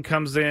Jackson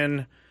comes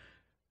in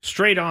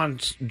straight on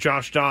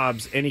Josh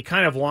Dobbs, and he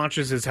kind of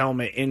launches his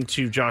helmet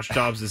into Josh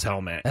Dobbs'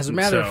 helmet. As a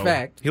matter of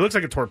fact, he looks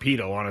like a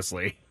torpedo,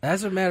 honestly.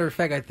 As a matter of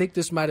fact, I think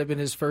this might have been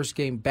his first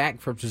game back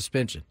from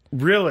suspension.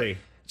 Really?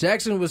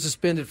 Jackson was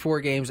suspended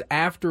 4 games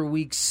after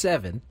Week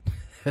 7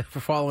 for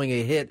following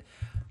a hit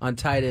on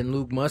tight end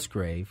Luke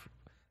Musgrave,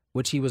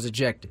 which he was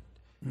ejected.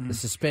 The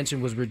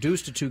suspension was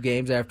reduced to 2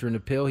 games after an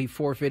appeal. He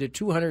forfeited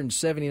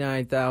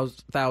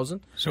 $279,000.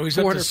 So he's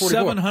up to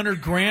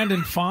 $700,000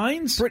 in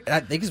fines.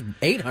 I think it's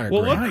 $800,000.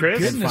 Well, look, Chris,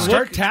 goodness,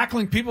 start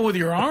tackling people with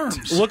your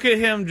arms. Look at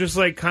him just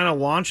like kind of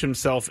launch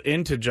himself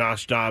into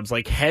Josh Dobbs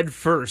like head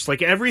first,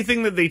 like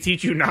everything that they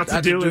teach you not to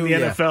do in the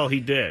NFL. He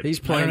did. He's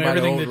playing by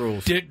the old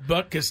rules. Dick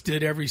Butkus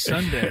did every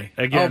Sunday.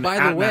 Again,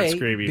 by the way,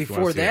 Scraby,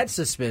 before that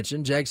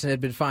suspension, Jackson had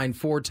been fined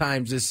 4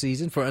 times this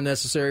season for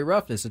unnecessary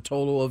roughness, a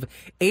total of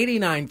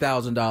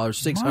 $89,000.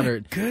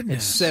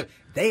 $607.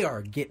 They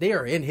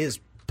are in his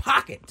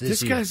pocket.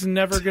 This guy's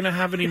never going to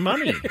have any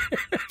money.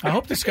 I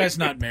hope this guy's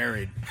not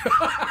married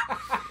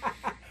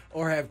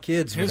or have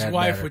kids. His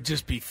wife would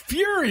just be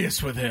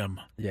furious with him.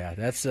 Yeah,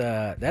 that's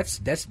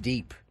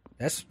deep.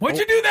 What'd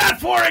you do that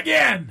for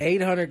again?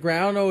 $800,000. I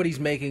don't know what he's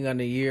making on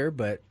the year,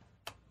 but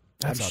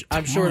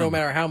I'm sure no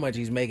matter how much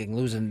he's making,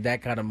 losing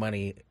that kind of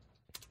money.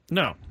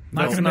 No.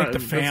 Not going to make the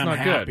fan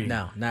happy. Good.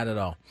 No, not at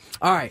all.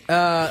 All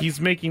right.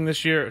 He's making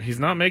this year. He's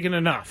not making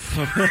enough.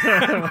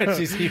 How much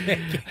is he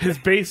making? His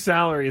base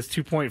salary is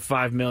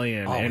 $2.5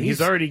 million, and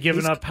he's already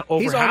given up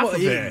over half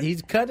of it.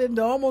 He's cut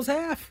into almost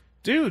half.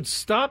 Dude,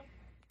 stop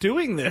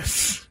doing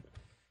this.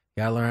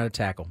 Got to learn how to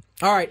tackle.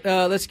 All right.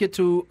 Let's get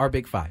to our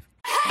Big Five.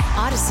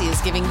 Odyssey is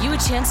giving you a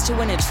chance to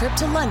win a trip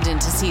to London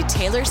to see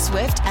Taylor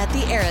Swift at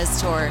the Eras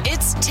Tour.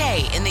 It's Tay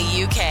in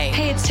the UK.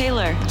 Hey, it's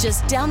Taylor.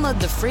 Just download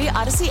the free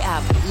Odyssey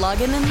app,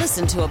 log in and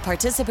listen to a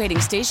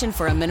participating station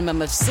for a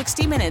minimum of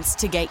 60 minutes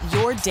to get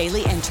your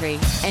daily entry.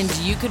 And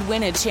you could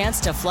win a chance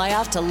to fly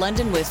off to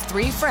London with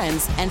 3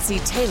 friends and see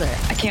Taylor.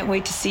 I can't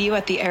wait to see you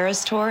at the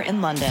Eras Tour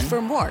in London.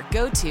 For more,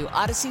 go to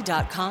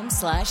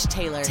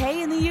odyssey.com/Taylor.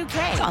 Tay in the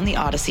UK. It's on the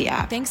Odyssey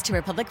app. Thanks to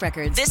Republic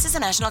Records. This is a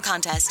national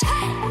contest.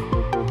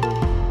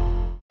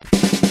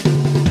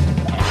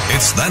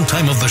 It's that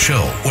time of the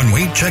show when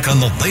we check on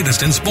the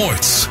latest in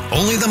sports.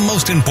 Only the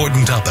most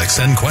important topics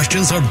and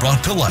questions are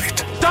brought to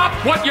light.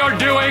 Stop what you're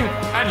doing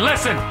and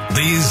listen.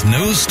 These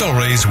news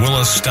stories will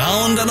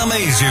astound and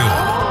amaze you.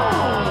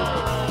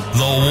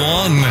 The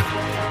one,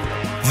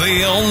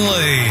 the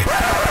only.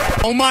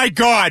 Oh my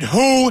God,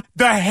 who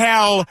the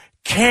hell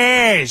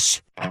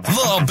cares?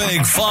 The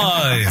Big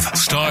Five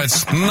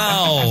starts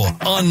now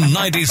on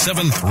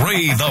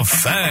 97.3 The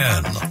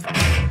Fan.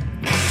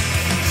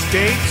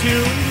 Stay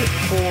tuned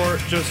for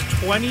just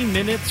 20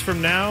 minutes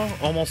from now,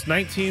 almost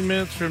 19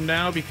 minutes from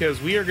now,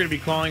 because we are going to be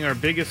calling our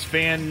biggest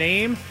fan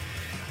name.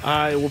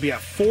 It will be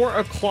at 4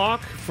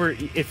 o'clock.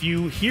 If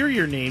you hear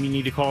your name, you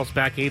need to call us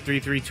back,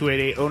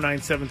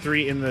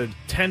 833-288-0973, in the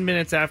 10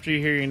 minutes after you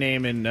hear your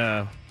name,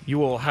 and you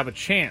will have a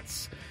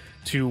chance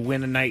to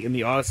win a night in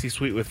the Odyssey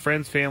Suite with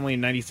friends, family,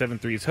 and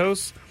 97.3's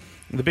hosts.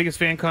 The biggest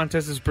fan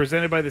contest is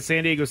presented by the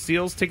San Diego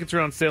Seals. Tickets are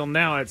on sale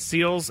now at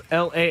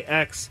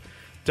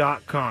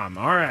sealslax.com.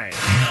 All right.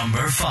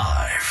 Number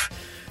 5.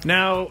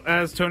 Now,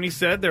 as Tony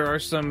said, there are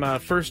some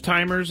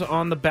first-timers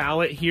on the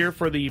ballot here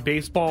for the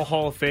Baseball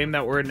Hall of Fame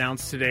that were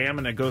announced today. I'm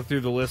going to go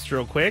through the list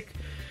real quick.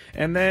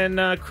 And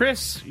then,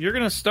 Chris, you're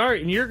going to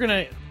start, and you're going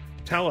to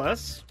tell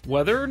us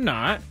whether or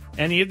not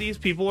any of these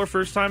people are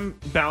first-time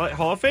ballot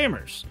Hall of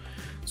Famers.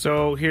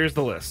 So here's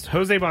the list.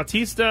 Jose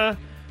Bautista,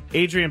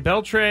 Adrian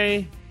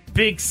Beltre,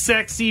 Big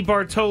Sexy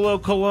Bartolo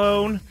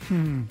Colon,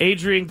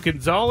 Adrian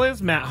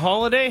Gonzalez, Matt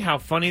Holliday. How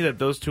funny that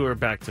those two are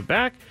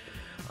back-to-back.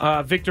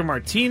 Victor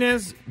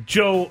Martinez,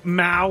 Joe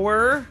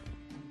Mauer,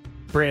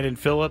 Brandon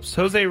Phillips,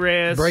 Jose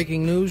Reyes.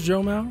 Breaking news,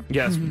 Joe Mauer?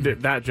 Yes,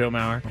 that Joe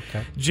Mauer.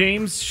 Okay.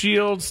 James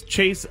Shields,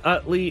 Chase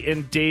Utley,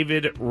 and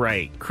David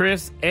Wright.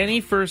 Chris,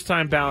 any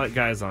first-time ballot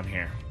guys on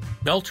here?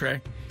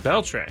 Beltre.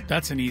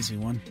 That's an easy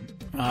one.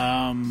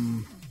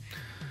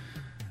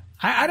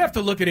 I'd have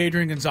to look at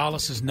Adrian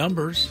Gonzalez's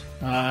numbers.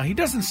 He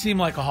doesn't seem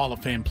like a Hall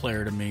of Fame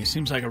player to me. He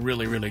seems like a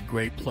really, really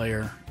great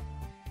player,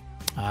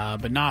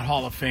 but not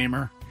Hall of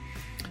Famer.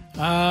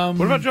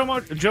 What about Joe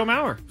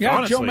Mauer? Yeah,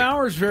 honestly. Joe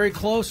Mauer is very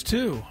close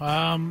too.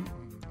 I'm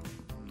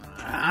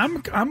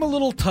a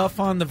little tough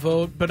on the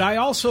vote, but I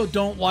also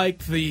don't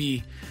like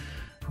the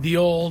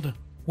old.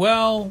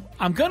 Well,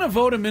 I'm going to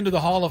vote him into the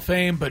Hall of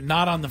Fame, but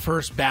not on the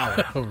first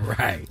ballot.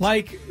 Right.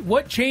 Like,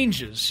 what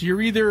changes?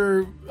 You're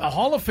either a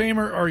Hall of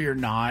Famer or you're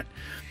not.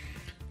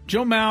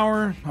 Joe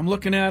Mauer, I'm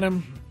looking at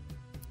him,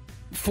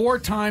 4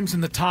 times in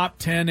the top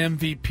 10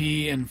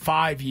 MVP in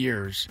 5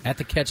 years. At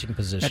the catching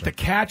position. At the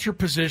catcher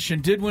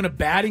position. Did win a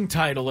batting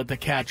title at the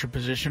catcher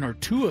position, or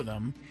 2 of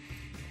them.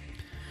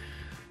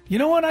 You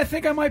know what? I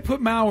think I might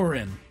put Mauer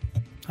in.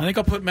 I think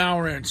I'll put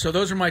Mauer in. So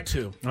those are my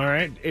 2. All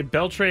right.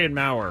 Beltre and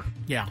Mauer.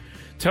 Yeah.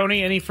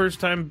 Tony, any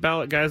first-time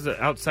ballot guys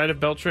outside of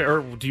Beltre,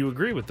 or do you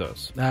agree with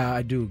those?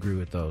 I do agree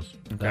with those.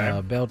 Okay.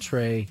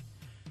 Beltre,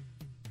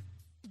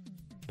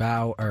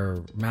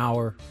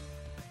 Mauer.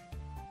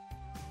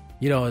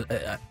 You know,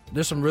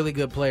 there's some really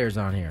good players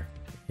on here.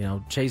 You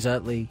know, Chase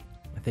Utley,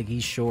 I think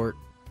he's short.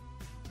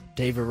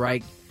 David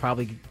Wright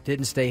probably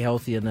didn't stay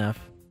healthy enough.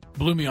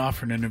 Blew me off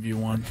for an interview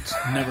once.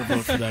 Never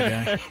vote for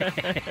that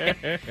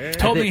guy.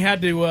 Told me he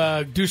had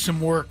to do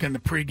some work in the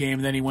pregame,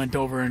 and then he went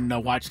over and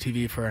watched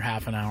TV for a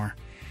half an hour.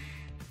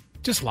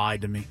 Just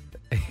lied to me.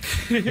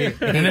 And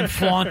then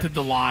flaunted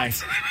the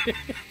lies.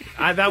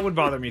 That would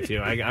bother me,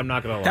 too. I'm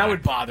not going to lie. That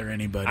would bother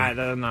anybody.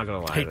 I'm not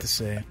going to lie. Hate to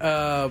say it.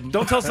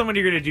 Don't tell someone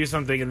you're going to do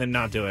something and then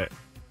not do it.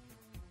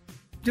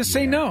 Just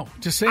say no.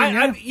 Just say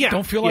no.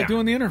 Don't feel like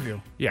doing the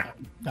interview. Yeah.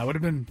 That would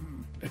have been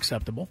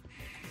acceptable.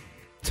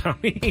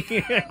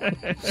 Tony.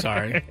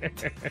 Sorry.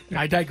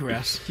 I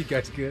digress. You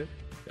guys good?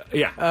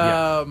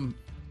 Yeah.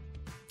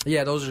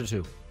 Yeah, those are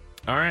 2.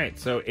 All right.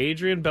 So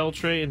Adrian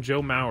Beltre and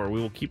Joe Mauer. We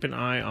will keep an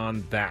eye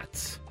on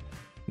that.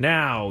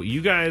 Now,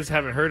 you guys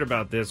haven't heard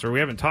about this, or we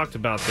haven't talked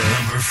about this.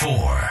 Number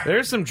 4.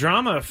 There's some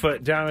drama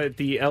afoot down at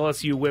the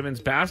LSU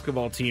women's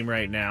basketball team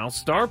right now.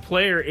 Star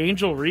player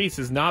Angel Reese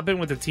has not been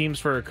with the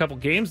teams for a couple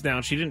games now.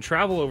 She didn't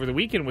travel over the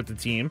weekend with the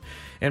team.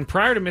 And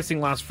prior to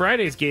missing last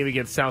Friday's game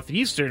against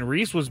Southeastern,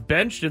 Reese was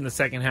benched in the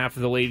second half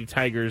of the Lady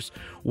Tigers'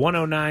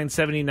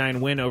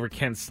 109-79 win over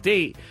Kent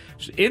State.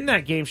 In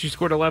that game, she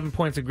scored 11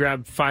 points and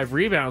grabbed 5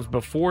 rebounds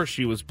before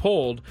she was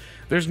pulled.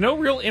 There's no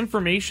real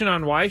information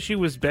on why she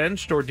was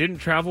benched or didn't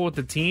travel with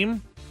the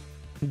team.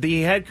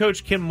 The head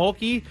coach, Kim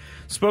Mulkey,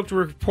 spoke to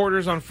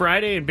reporters on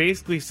Friday and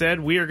basically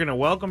said, we are going to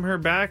welcome her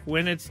back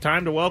when it's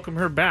time to welcome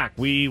her back.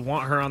 We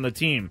want her on the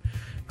team,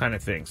 kind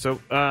of thing. So,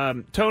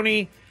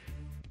 Tony,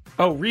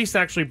 Oh, Reese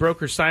actually broke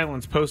her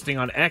silence posting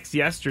on X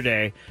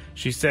yesterday.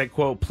 She said,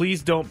 quote,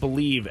 "Please don't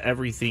believe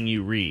everything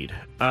you read."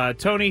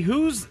 Tony,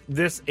 who's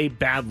this a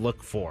bad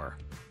look for?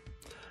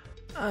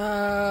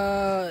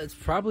 It's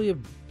probably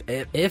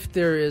if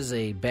there is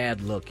a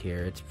bad look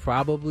here, it's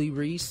probably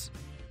Reese.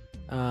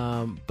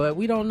 But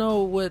we don't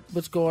know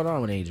what's going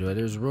on with Angel.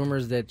 There's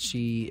rumors that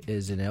she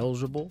is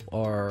ineligible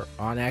or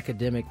on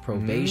academic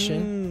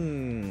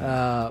probation.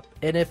 And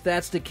if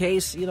that's the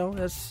case,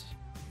 that's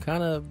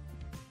kind of,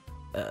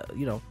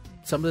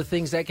 some of the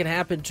things that can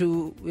happen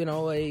to,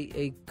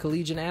 a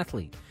collegiate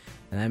athlete.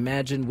 And I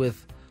imagine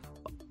with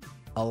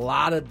a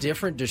lot of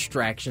different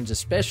distractions,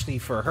 especially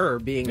for her,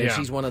 being that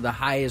she's one of the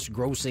highest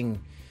grossing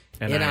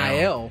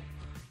NIL,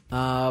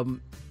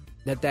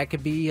 that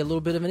could be a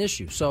little bit of an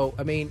issue. So,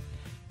 I mean,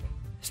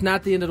 it's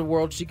not the end of the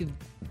world. She can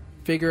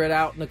figure it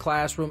out in the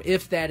classroom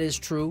if that is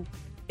true.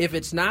 If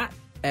it's not,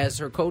 as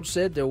her coach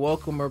said, they'll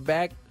welcome her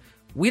back.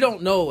 We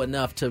don't know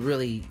enough to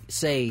really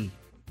say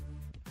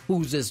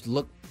who's this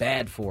look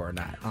bad for or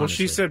not. Honestly. Well,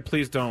 she said,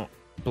 "Please don't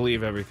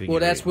believe everything." Well,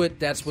 that's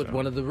what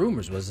one of the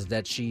rumors was, is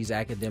that she's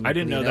academically I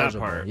didn't know ineligible.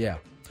 that part. Yeah.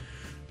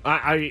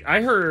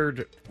 I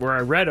heard, where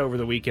I read over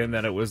the weekend,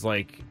 that it was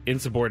like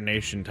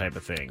insubordination type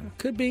of thing.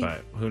 Could be.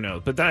 But who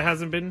knows? But that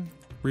hasn't been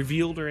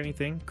revealed or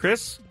anything.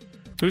 Chris,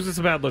 who's this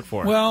a bad look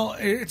for? Well,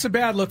 it's a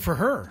bad look for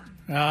her.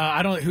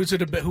 I don't.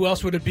 Who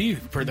else would it be?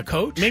 For the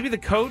coach? Maybe the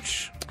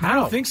coach. I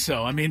don't think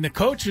so. I mean, the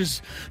coach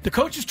is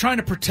trying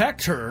to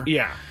protect her.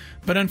 Yeah.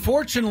 But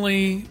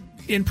unfortunately,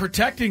 in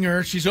protecting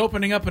her, she's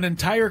opening up an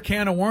entire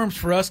can of worms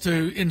for us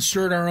to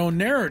insert our own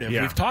narrative.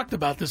 Yeah. We've talked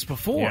about this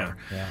before.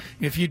 Yeah.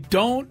 If you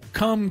don't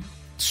come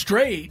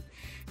straight,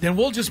 then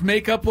we'll just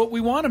make up what we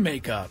want to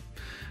make up.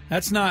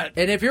 That's not.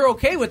 And if you're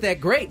okay with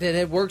that, great. Then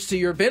it works to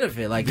your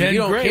benefit. Like, then if you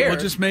don't great, care, we'll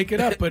just make it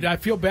up. But I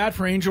feel bad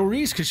for Angel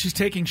Reese because she's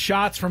taking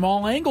shots from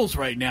all angles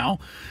right now.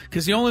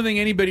 Because the only thing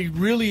anybody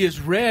really has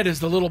read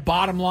is the little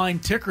bottom line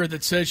ticker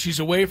that says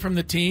she's away from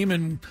the team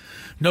and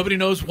nobody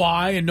knows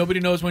why and nobody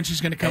knows when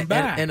she's going to come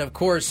back. And of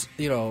course,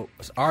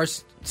 our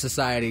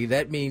society,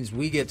 that means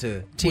we get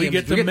to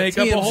make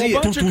up a whole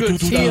bunch of good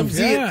stuff. TMZ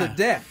it to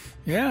death.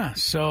 Yeah.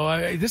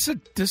 So this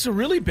is a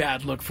really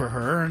bad look for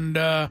her,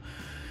 and.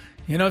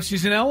 If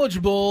she's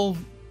ineligible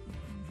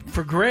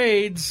for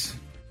grades,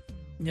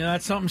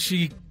 that's something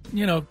she,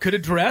 could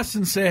address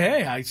and say,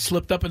 hey, I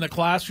slipped up in the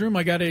classroom.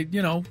 I got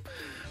to,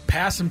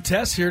 pass some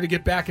tests here to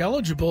get back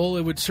eligible.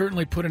 It would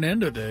certainly put an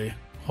end to the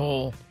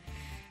whole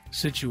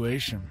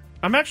situation.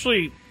 I'm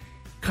actually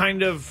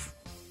kind of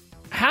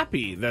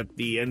happy that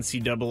the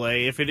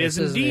NCAA, if it is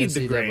indeed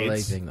the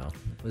grades thing, though.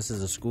 This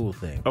is a school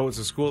thing. Oh, it's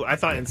a school? I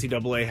thought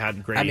NCAA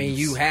had grades. I mean,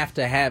 you have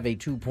to have a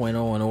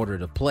 2.0 in order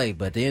to play,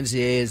 but the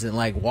NCAA isn't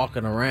like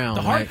walking around.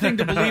 The hard thing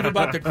to believe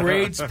about the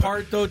grades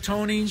part, though,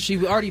 Tony,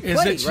 she already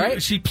played,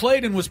 right? She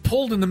played and was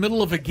pulled in the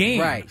middle of a game.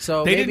 Right.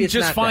 So they didn't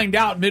just find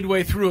out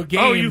midway through a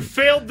game. Oh, you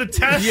failed the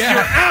test?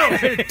 Yeah.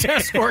 You're out.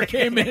 Test score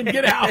came in.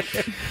 Get out.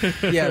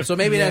 Yeah. So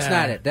maybe that's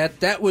not it.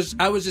 That was.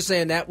 I was just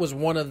saying that was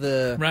one of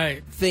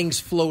the things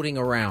floating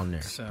around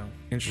there. So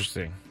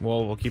interesting.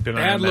 Well, we'll keep an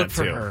eye on that look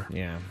for too. her.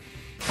 Yeah.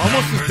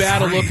 Almost as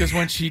bad a look as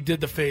when she did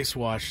the face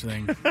wash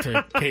thing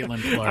to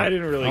Caitlin Clark. I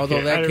didn't really.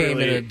 Although that came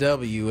in a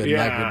W and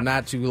Yeah.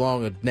 not too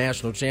long a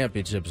national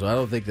championship, so I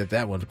don't think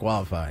that one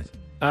qualifies.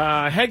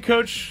 Head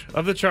coach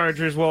of the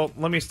Chargers. Well,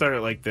 let me start it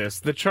like this: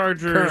 the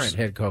Chargers Current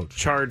head coach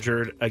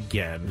chargered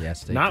again.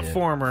 Yes, they not did.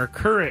 Former.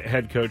 Current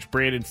head coach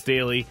Brandon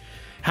Staley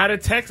had a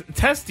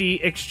testy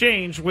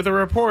exchange with a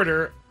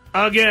reporter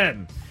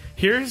again.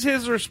 Here's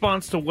his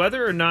response to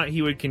whether or not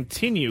he would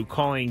continue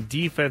calling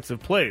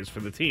defensive plays for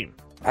the team.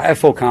 I have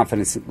full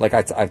confidence, like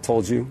I've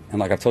told you, and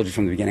like I've told you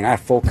from the beginning, I have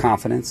full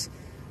confidence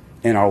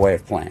in our way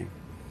of playing.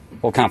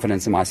 Full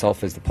confidence in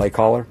myself as the play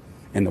caller,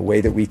 in the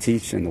way that we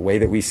teach, and the way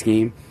that we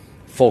scheme.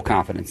 Full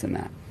confidence in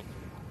that.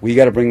 We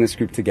got to bring this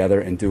group together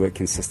and do it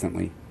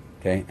consistently,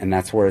 okay? And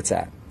that's where it's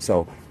at.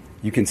 So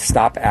you can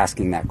stop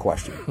asking that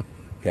question,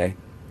 okay?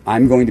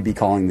 I'm going to be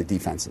calling the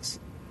defenses,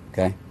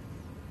 okay?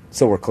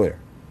 So we're clear.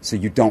 So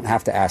you don't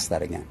have to ask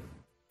that again.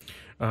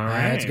 All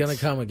right. It's going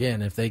to come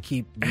again if they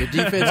keep the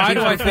defense. Why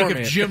keeps do I think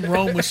performing. if Jim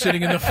Rome was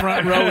sitting in the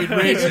front row, he'd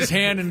raise his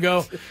hand and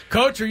go,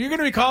 "Coach, are you going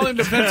to be calling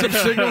defensive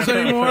signals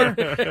anymore?"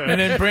 And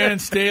then Brandon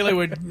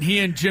Staley he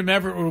and Jim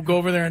Everett would go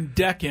over there and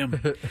deck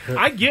him.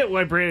 I get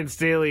why Brandon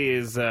Staley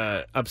is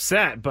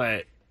upset,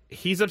 but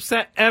he's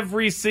upset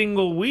every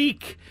single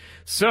week.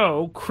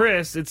 So,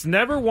 Chris, it's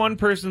never one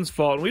person's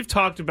fault. And we've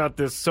talked about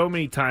this so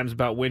many times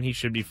about when he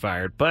should be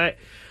fired, but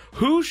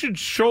who should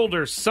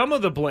shoulder some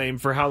of the blame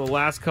for how the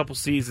last couple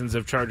seasons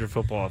of Charger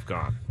football have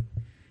gone?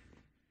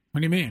 What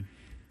do you mean?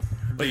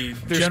 The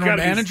general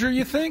manager,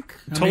 you think?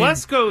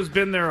 Telesco's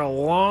been there a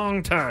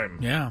long time.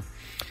 Yeah.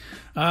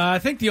 I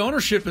think the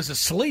ownership is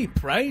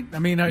asleep, right? I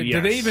mean,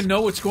 do they even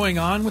know what's going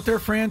on with their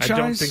franchise? I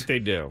don't think they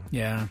do.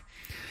 Yeah.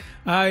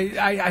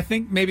 I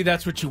think maybe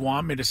that's what you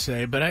want me to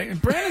say, but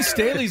Brandon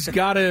Staley's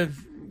got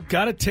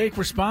to take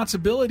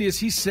responsibility, as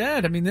he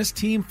said. I mean, this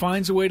team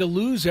finds a way to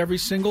lose every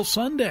single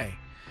Sunday.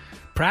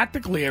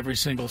 Practically every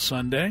single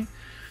Sunday.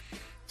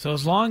 So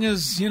as long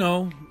as,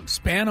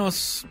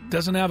 Spanos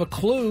doesn't have a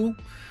clue,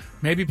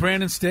 maybe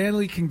Brandon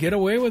Staley can get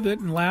away with it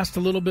and last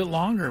a little bit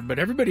longer. But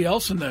everyone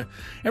else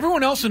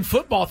in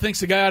football thinks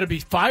the guy ought to be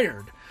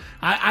fired.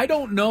 I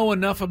don't know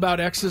enough about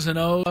X's and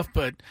O's,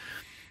 but a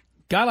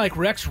guy like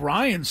Rex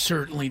Ryan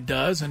certainly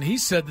does, and he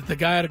said that the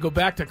guy ought to go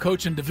back to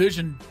coaching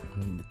Division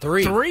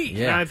 3.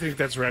 Yeah, I think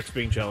that's Rex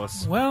being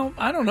jealous. Well,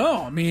 I don't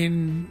know. I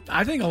mean,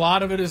 I think a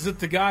lot of it is that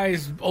the guy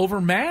is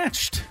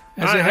overmatched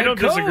as a head I don't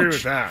coach. disagree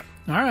with that.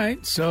 All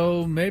right,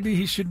 so maybe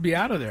he should be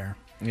out of there.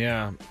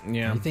 Yeah.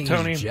 You think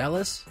Tony, he's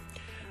jealous?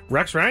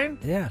 Rex Ryan?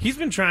 Yeah. He's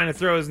been trying to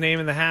throw his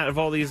name in the hat of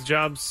all these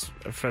jobs,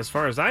 as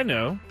far as I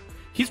know.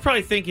 He's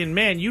probably thinking,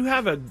 man, you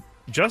have a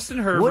Justin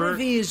Herbert. What if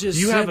he is just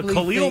you have a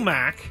simply Khalil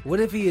Mack.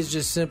 What if he is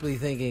just simply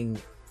thinking,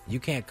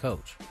 you can't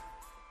coach?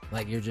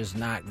 Like, you're just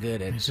not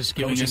good at He's just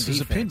giving us his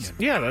opinion.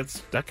 Yeah,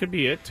 that could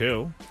be it,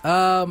 too.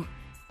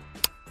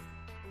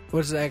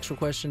 What's the actual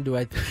question?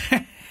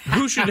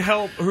 Who should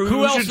help?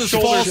 Who else should is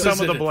shoulder false some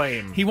is of the it?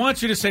 blame? He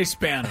wants you to say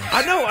Spanos.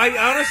 I know.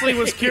 I honestly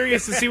was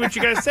curious to see what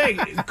you guys say.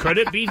 Could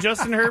it be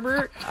Justin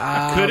Herbert?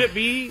 Could it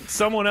be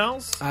someone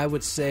else? I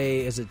would say,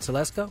 is it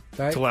Telesco?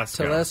 Right?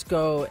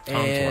 Telesco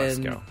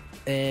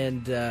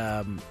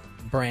and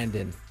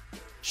Brandon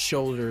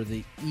shoulder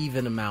the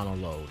even amount of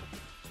load.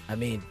 I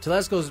mean,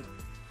 Telesco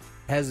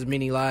has as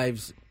many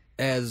lives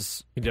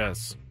as he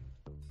does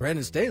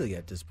Brandon Staley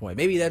at this point.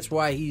 Maybe that's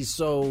why he's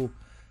so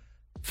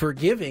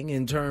forgiving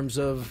in terms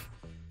of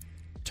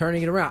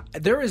turning it around.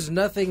 There is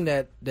nothing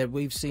that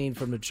we've seen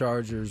from the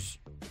Chargers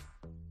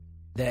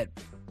that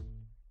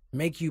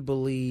make you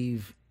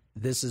believe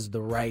this is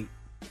the right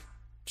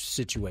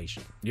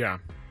situation. Yeah.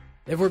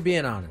 If we're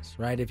being honest,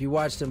 right? If you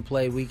watch them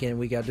play week in,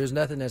 week out, there's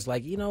nothing that's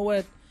like, you know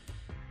what?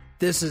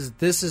 This is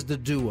the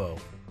duo.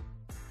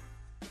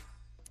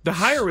 The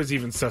hire was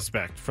even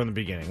suspect from the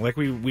beginning. Like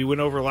we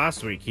went over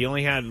last week. He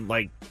only had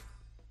like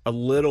a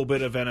little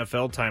bit of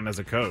NFL time as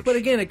a coach. But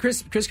again,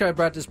 Chris Carr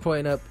brought this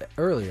point up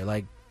earlier.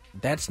 Like,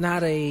 that's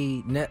not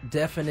a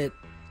definite,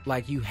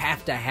 like, you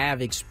have to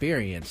have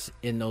experience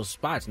in those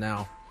spots.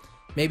 Now,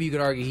 maybe you could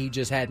argue he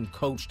just hadn't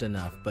coached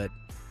enough, but,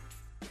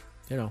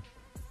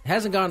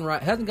 hasn't gone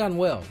right, hasn't gone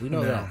well. We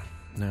know that.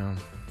 No.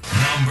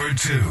 Number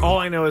 2. All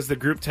I know is the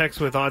group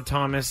text with Odd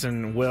Thomas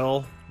and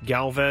Will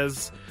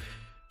Galvez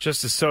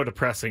just is so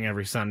depressing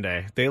every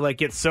Sunday. They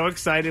get so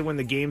excited when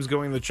the game's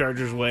going the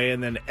Chargers' way,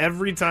 and then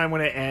every time when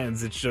it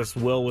ends, it's just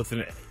Will with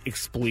an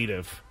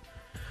expletive.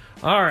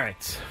 All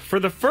right. For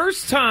the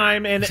first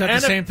time in Is that the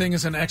same thing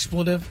as an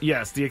expletive?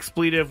 Yes, the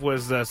expletive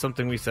was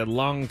something we said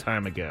long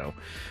time ago.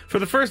 For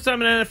the first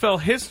time in NFL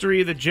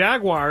history, the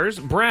Jaguars,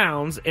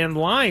 Browns, and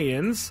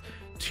Lions,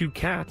 2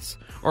 cats,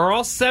 are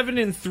all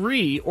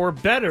 7-3 or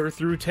better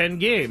through 10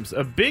 games.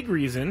 A big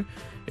reason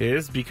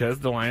is because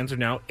the Lions are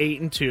now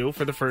 8-2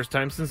 for the first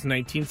time since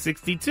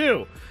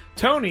 1962.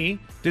 Tony,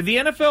 did the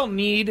NFL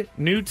need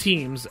new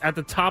teams at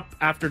the top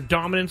after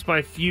dominance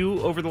by few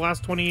over the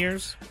last 20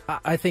 years?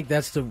 I think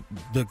that's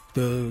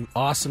the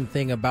awesome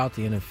thing about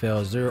the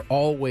NFL is there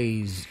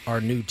always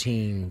are new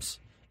teams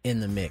in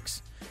the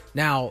mix.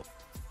 Now,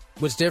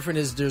 what's different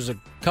is there's a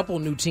couple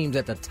new teams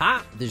at the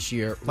top this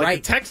year. The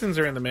Texans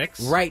are in the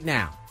mix. Right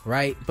now,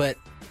 right? But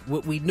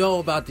what we know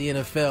about the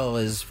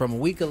NFL is from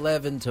week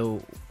 11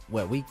 to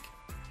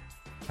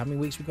how many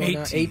weeks we going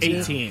now?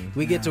 18.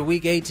 We get to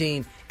week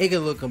 18, it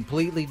can look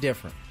completely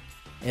different.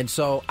 And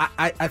so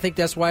I think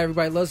that's why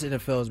everybody loves the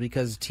NFL is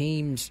because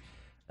teams,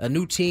 a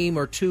new team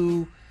or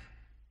two,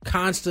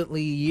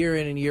 constantly year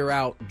in and year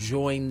out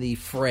join the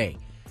fray.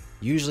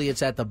 Usually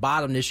it's at the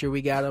bottom. This year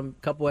we got a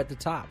couple at the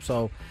top.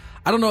 So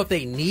I don't know if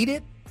they need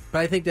it, but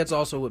I think that's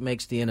also what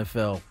makes the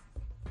NFL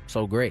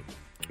so great.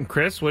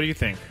 Chris, what do you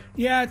think?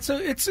 Yeah,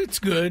 it's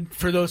good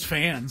for those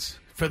fans.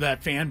 For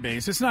that fan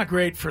base. It's not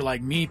great for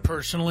me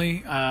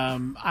personally.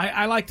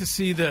 I like to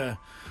see the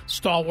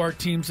stalwart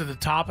teams at the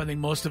top. I think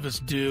most of us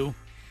do.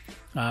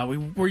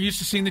 We're used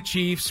to seeing the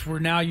Chiefs. We're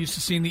now used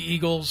to seeing the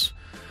Eagles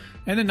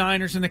and the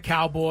Niners and the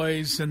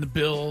Cowboys and the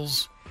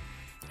Bills.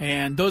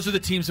 And those are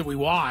the teams that we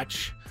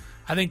watch.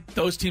 I think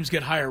those teams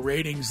get higher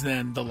ratings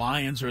than the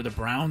Lions or the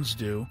Browns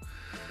do.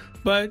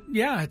 But,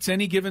 yeah, it's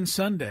any given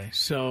Sunday.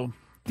 So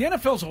the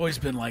NFL's always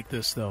been like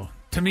this, though.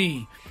 To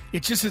me,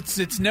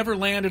 it's never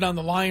landed on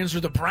the Lions or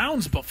the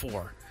Browns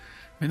before.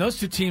 I mean, those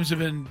two teams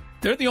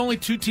they're the only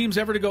two teams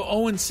ever to go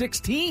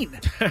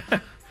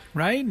 0-16,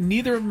 right?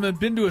 Neither of them have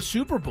been to a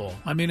Super Bowl.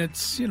 I mean,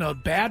 it's,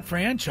 bad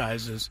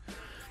franchises.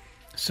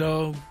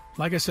 So,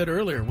 like I said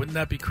earlier, wouldn't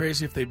that be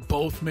crazy if they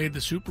both made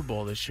the Super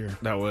Bowl this year?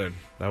 That would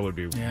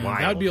be wild.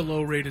 That would be a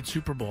low-rated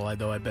Super Bowl, I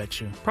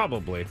bet you.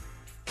 Probably.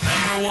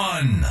 Number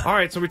 1. All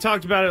right, so we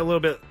talked about it a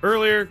little bit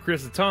earlier.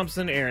 Krista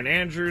Thompson, Aaron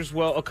Andrews.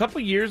 Well, a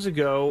couple years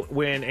ago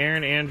when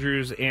Aaron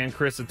Andrews and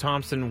Krista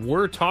Thompson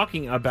were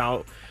talking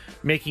about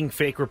making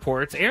fake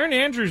reports, Aaron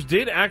Andrews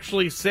did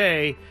actually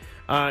say,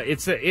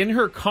 in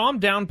her Calm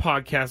Down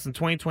podcast in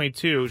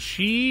 2022,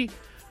 she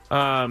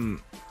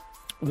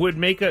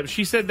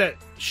she said that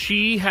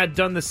she had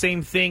done the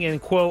same thing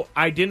and, quote,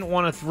 I didn't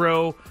want to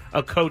throw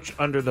a coach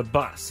under the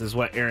bus, is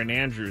what Aaron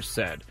Andrews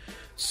said.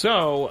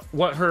 So,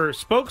 what her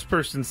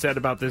spokesperson said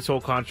about this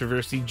whole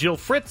controversy, Jill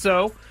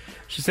Fritzo,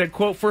 she said,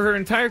 quote, for her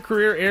entire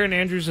career, Erin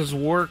Andrews has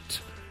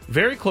worked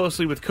very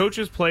closely with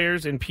coaches,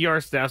 players, and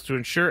PR staffs to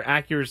ensure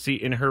accuracy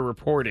in her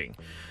reporting.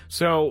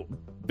 So,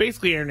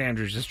 basically, Erin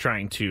Andrews is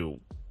trying to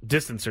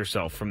distance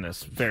herself from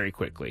this very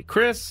quickly.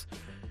 Chris,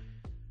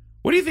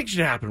 what do you think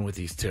should happen with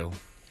these two?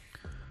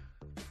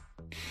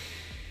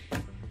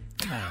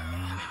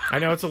 I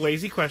know it's a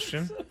lazy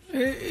question.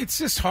 It's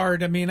just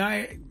hard. I mean,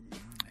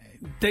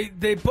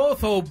 they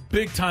both owe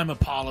big-time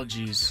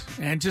apologies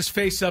and just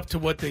face up to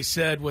what they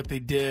said, what they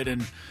did,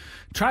 and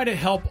try to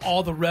help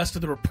all the rest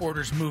of the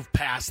reporters move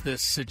past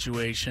this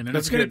situation. And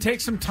That's it's going good. to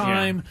take some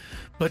time,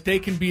 but they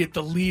can be at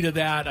the lead of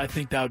that. I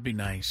think that would be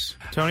nice.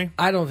 Tony?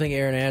 I don't think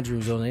Erin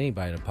Andrews owed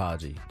anybody an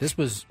apology. This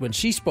was, when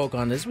she spoke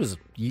on this, was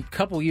a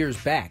couple years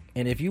back.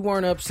 And if you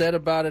weren't upset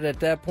about it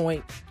at that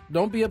point,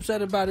 don't be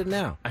upset about it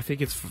now. I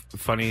think it's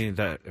funny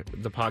that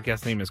the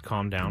podcast name is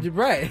Calm Down.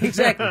 Right,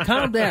 exactly.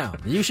 Calm down.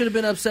 You should have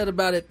been upset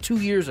about it 2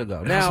 years ago.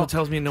 It Now, also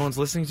tells me no one's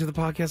listening to the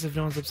podcast if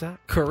no one's upset.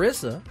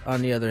 Carissa,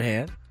 on the other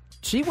hand,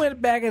 she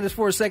went back at us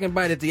for a second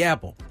bite at the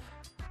apple.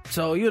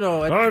 So, you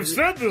know... I've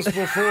said this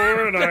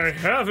before, and I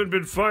haven't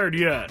been fired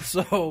yet.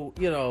 So,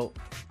 you know,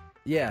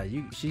 yeah,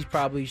 she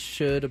probably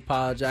should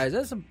apologize.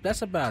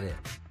 That's about it.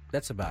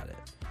 That's about it.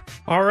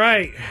 All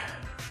right.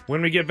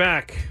 When we get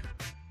back,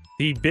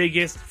 the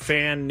biggest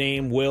fan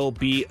name will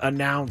be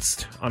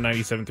announced on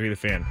 97.3 The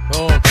Fan.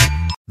 Oh.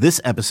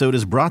 This episode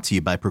is brought to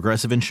you by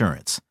Progressive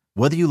Insurance.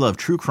 Whether you love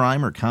true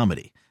crime or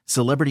comedy,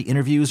 celebrity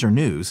interviews or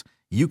news,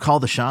 you call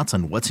the shots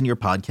on what's in your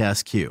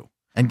podcast queue.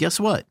 And guess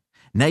what?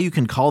 Now you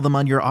can call them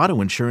on your auto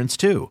insurance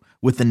too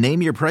with the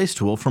Name Your Price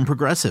tool from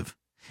Progressive.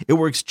 It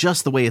works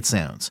just the way it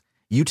sounds.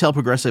 You tell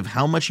Progressive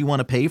how much you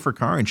want to pay for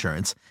car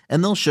insurance,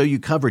 and they'll show you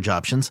coverage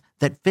options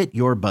that fit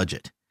your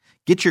budget.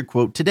 Get your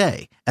quote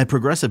today at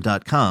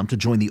Progressive.com to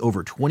join the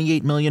over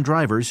 28 million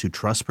drivers who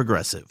trust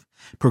Progressive.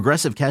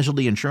 Progressive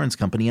Casualty Insurance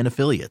Company and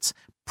Affiliates.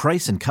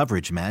 Price and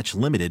coverage match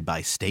limited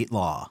by state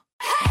law.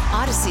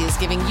 Odyssey is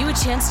giving you a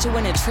chance to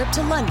win a trip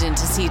to London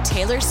to see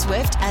Taylor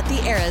Swift at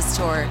the Eras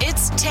Tour.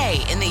 It's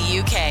Tay in the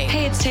UK.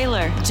 Hey, it's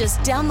Taylor. Just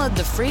download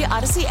the free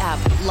Odyssey app,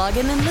 log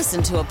in and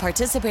listen to a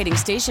participating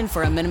station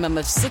for a minimum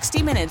of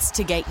 60 minutes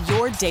to get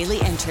your daily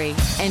entry.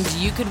 And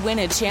you could win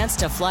a chance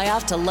to fly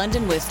off to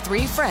London with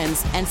 3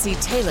 friends and see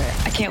Taylor.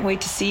 I can't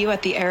wait to see you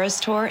at the Eras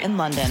Tour in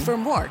London. For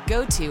more,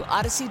 go to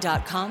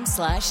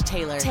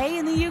odyssey.com/Taylor. Tay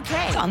in the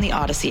UK. It's on the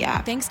Odyssey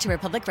app. Thanks to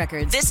Republic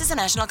Records. This is a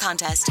national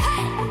contest.